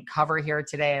that we didn't cover here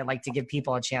today? I'd like to give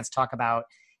people a chance to talk about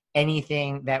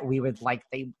anything that we would like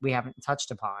that we haven't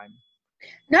touched upon.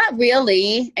 Not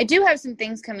really. I do have some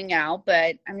things coming out,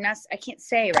 but I can't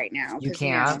say right now. You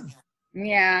can't?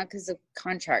 Yeah, because of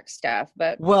contract stuff.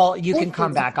 But well, you can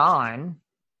come back on.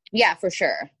 Yeah, for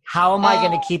sure. How am I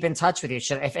going to keep in touch with you?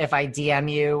 If I DM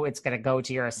you, it's going to go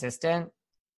to your assistant?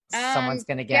 Someone's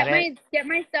going to get it? Get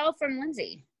my cell from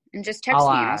Lindsay and just text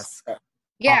I'll me. Ask.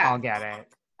 Yeah. I'll get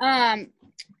it.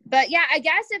 But yeah, I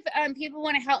guess if people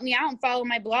want to help me out and follow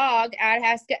my blog at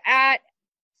Ask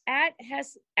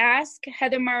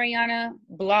Heather Mariana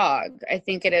blog, I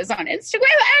think it is on Instagram.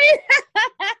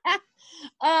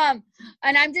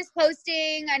 And I'm just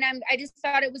posting, and I just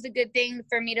thought it was a good thing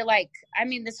for me to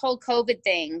this whole COVID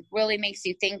thing really makes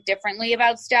you think differently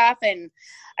about stuff, and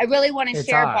I really want to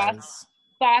share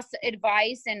boss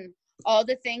advice and all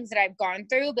the things that I've gone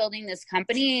through building this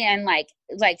company, and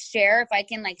share if I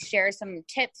can share some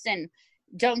tips and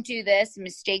don't do this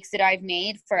mistakes that I've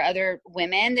made for other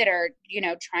women that are,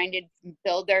 trying to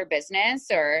build their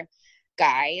business or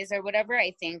guys or whatever.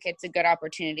 I think it's a good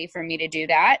opportunity for me to do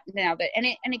that now and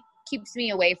it keeps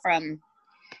me away from,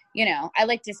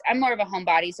 I'm more of a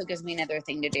homebody, so it gives me another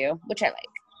thing to do, which I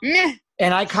like.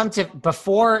 And I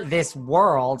before this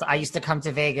world, I used to come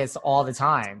to Vegas all the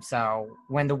time. So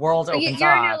when the world opens you're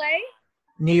up. in LA?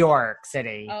 New York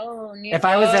City. Oh, if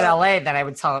I was in LA, then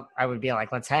I would be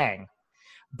like, let's hang.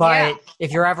 But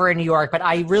if you're ever in New York, but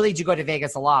I really do go to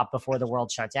Vegas a lot before the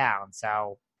world shut down.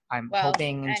 So I'm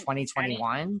hoping in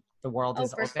 2021, the world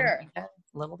is open a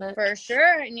little bit. For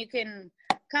sure. And you can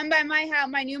come by my house,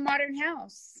 my new modern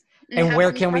house. And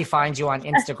where can we find you on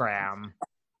Instagram?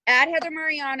 At Heather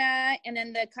Mariana. And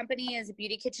then the company is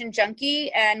Beauty Kitchen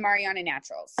Junkie and Mariana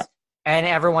Naturals. And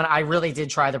everyone, I really did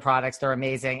try the products. They're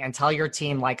amazing. And tell your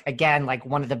team, like, again, like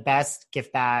one of the best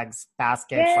gift bags,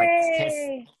 baskets,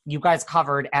 Yay. like you guys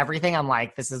covered everything. I'm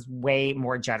like, this is way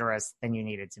more generous than you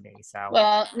needed to be. So,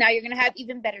 well, now you're going to have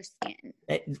even better skin.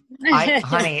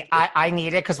 Honey, I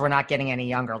need it because we're not getting any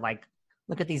younger. Like,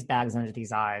 look at these bags under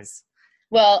these eyes.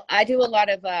 Well, I do a lot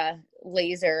of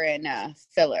laser and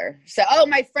filler. So,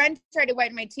 my friend tried to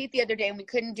whiten my teeth the other day, and we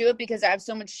couldn't do it because I have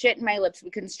so much shit in my lips. We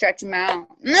couldn't stretch them out.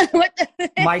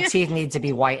 My teeth need to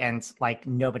be whitened like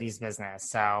nobody's business.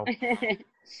 So,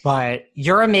 but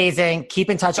you're amazing. Keep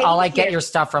in touch. I'll get your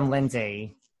stuff from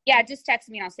Lindsay. Yeah, just text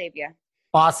me and I'll save you.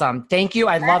 Awesome. Thank you.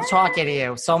 I love talking to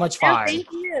you. So much fun. Thank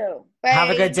you. Bye. Have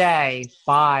a good day.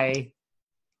 Bye.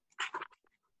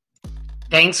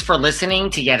 Thanks for listening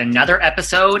to yet another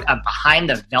episode of Behind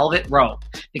the Velvet Rope.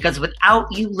 Because without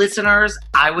you listeners,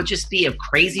 I would just be a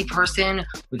crazy person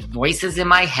with voices in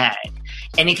my head.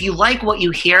 And if you like what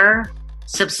you hear,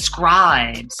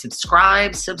 subscribe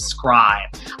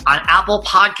on Apple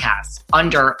Podcasts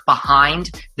under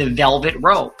Behind the Velvet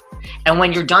Rope. And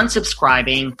when you're done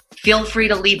subscribing, feel free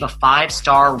to leave a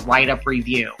 5-star write-up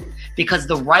review because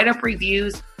the write-up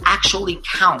reviews actually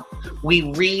count. We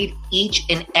read each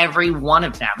and every one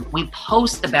of them. We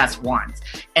post the best ones,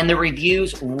 and the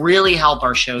reviews really help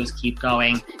our shows keep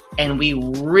going, and we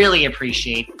really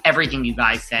appreciate everything you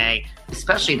guys say,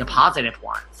 especially the positive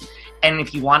ones. And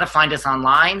if you want to find us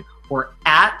online, we're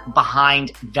at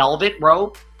Behind Velvet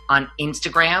Rope on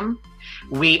Instagram.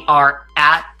 We are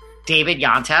at David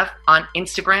Yontef on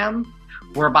Instagram.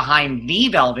 We're Behind the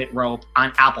Velvet Rope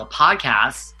on Apple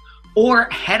Podcasts. Or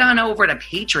head on over to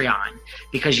Patreon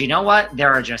because you know what?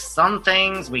 There are just some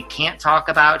things we can't talk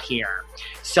about here.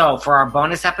 So for our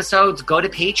bonus episodes, go to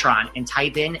Patreon and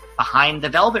type in Behind the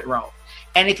Velvet Rope.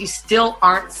 And if you still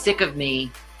aren't sick of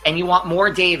me and you want more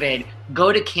David,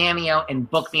 go to Cameo and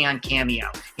book me on Cameo.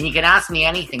 And you can ask me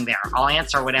anything there. I'll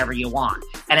answer whatever you want.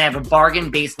 And I have a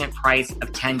bargain basement price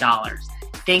of $10.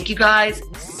 Thank you guys.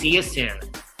 See you soon.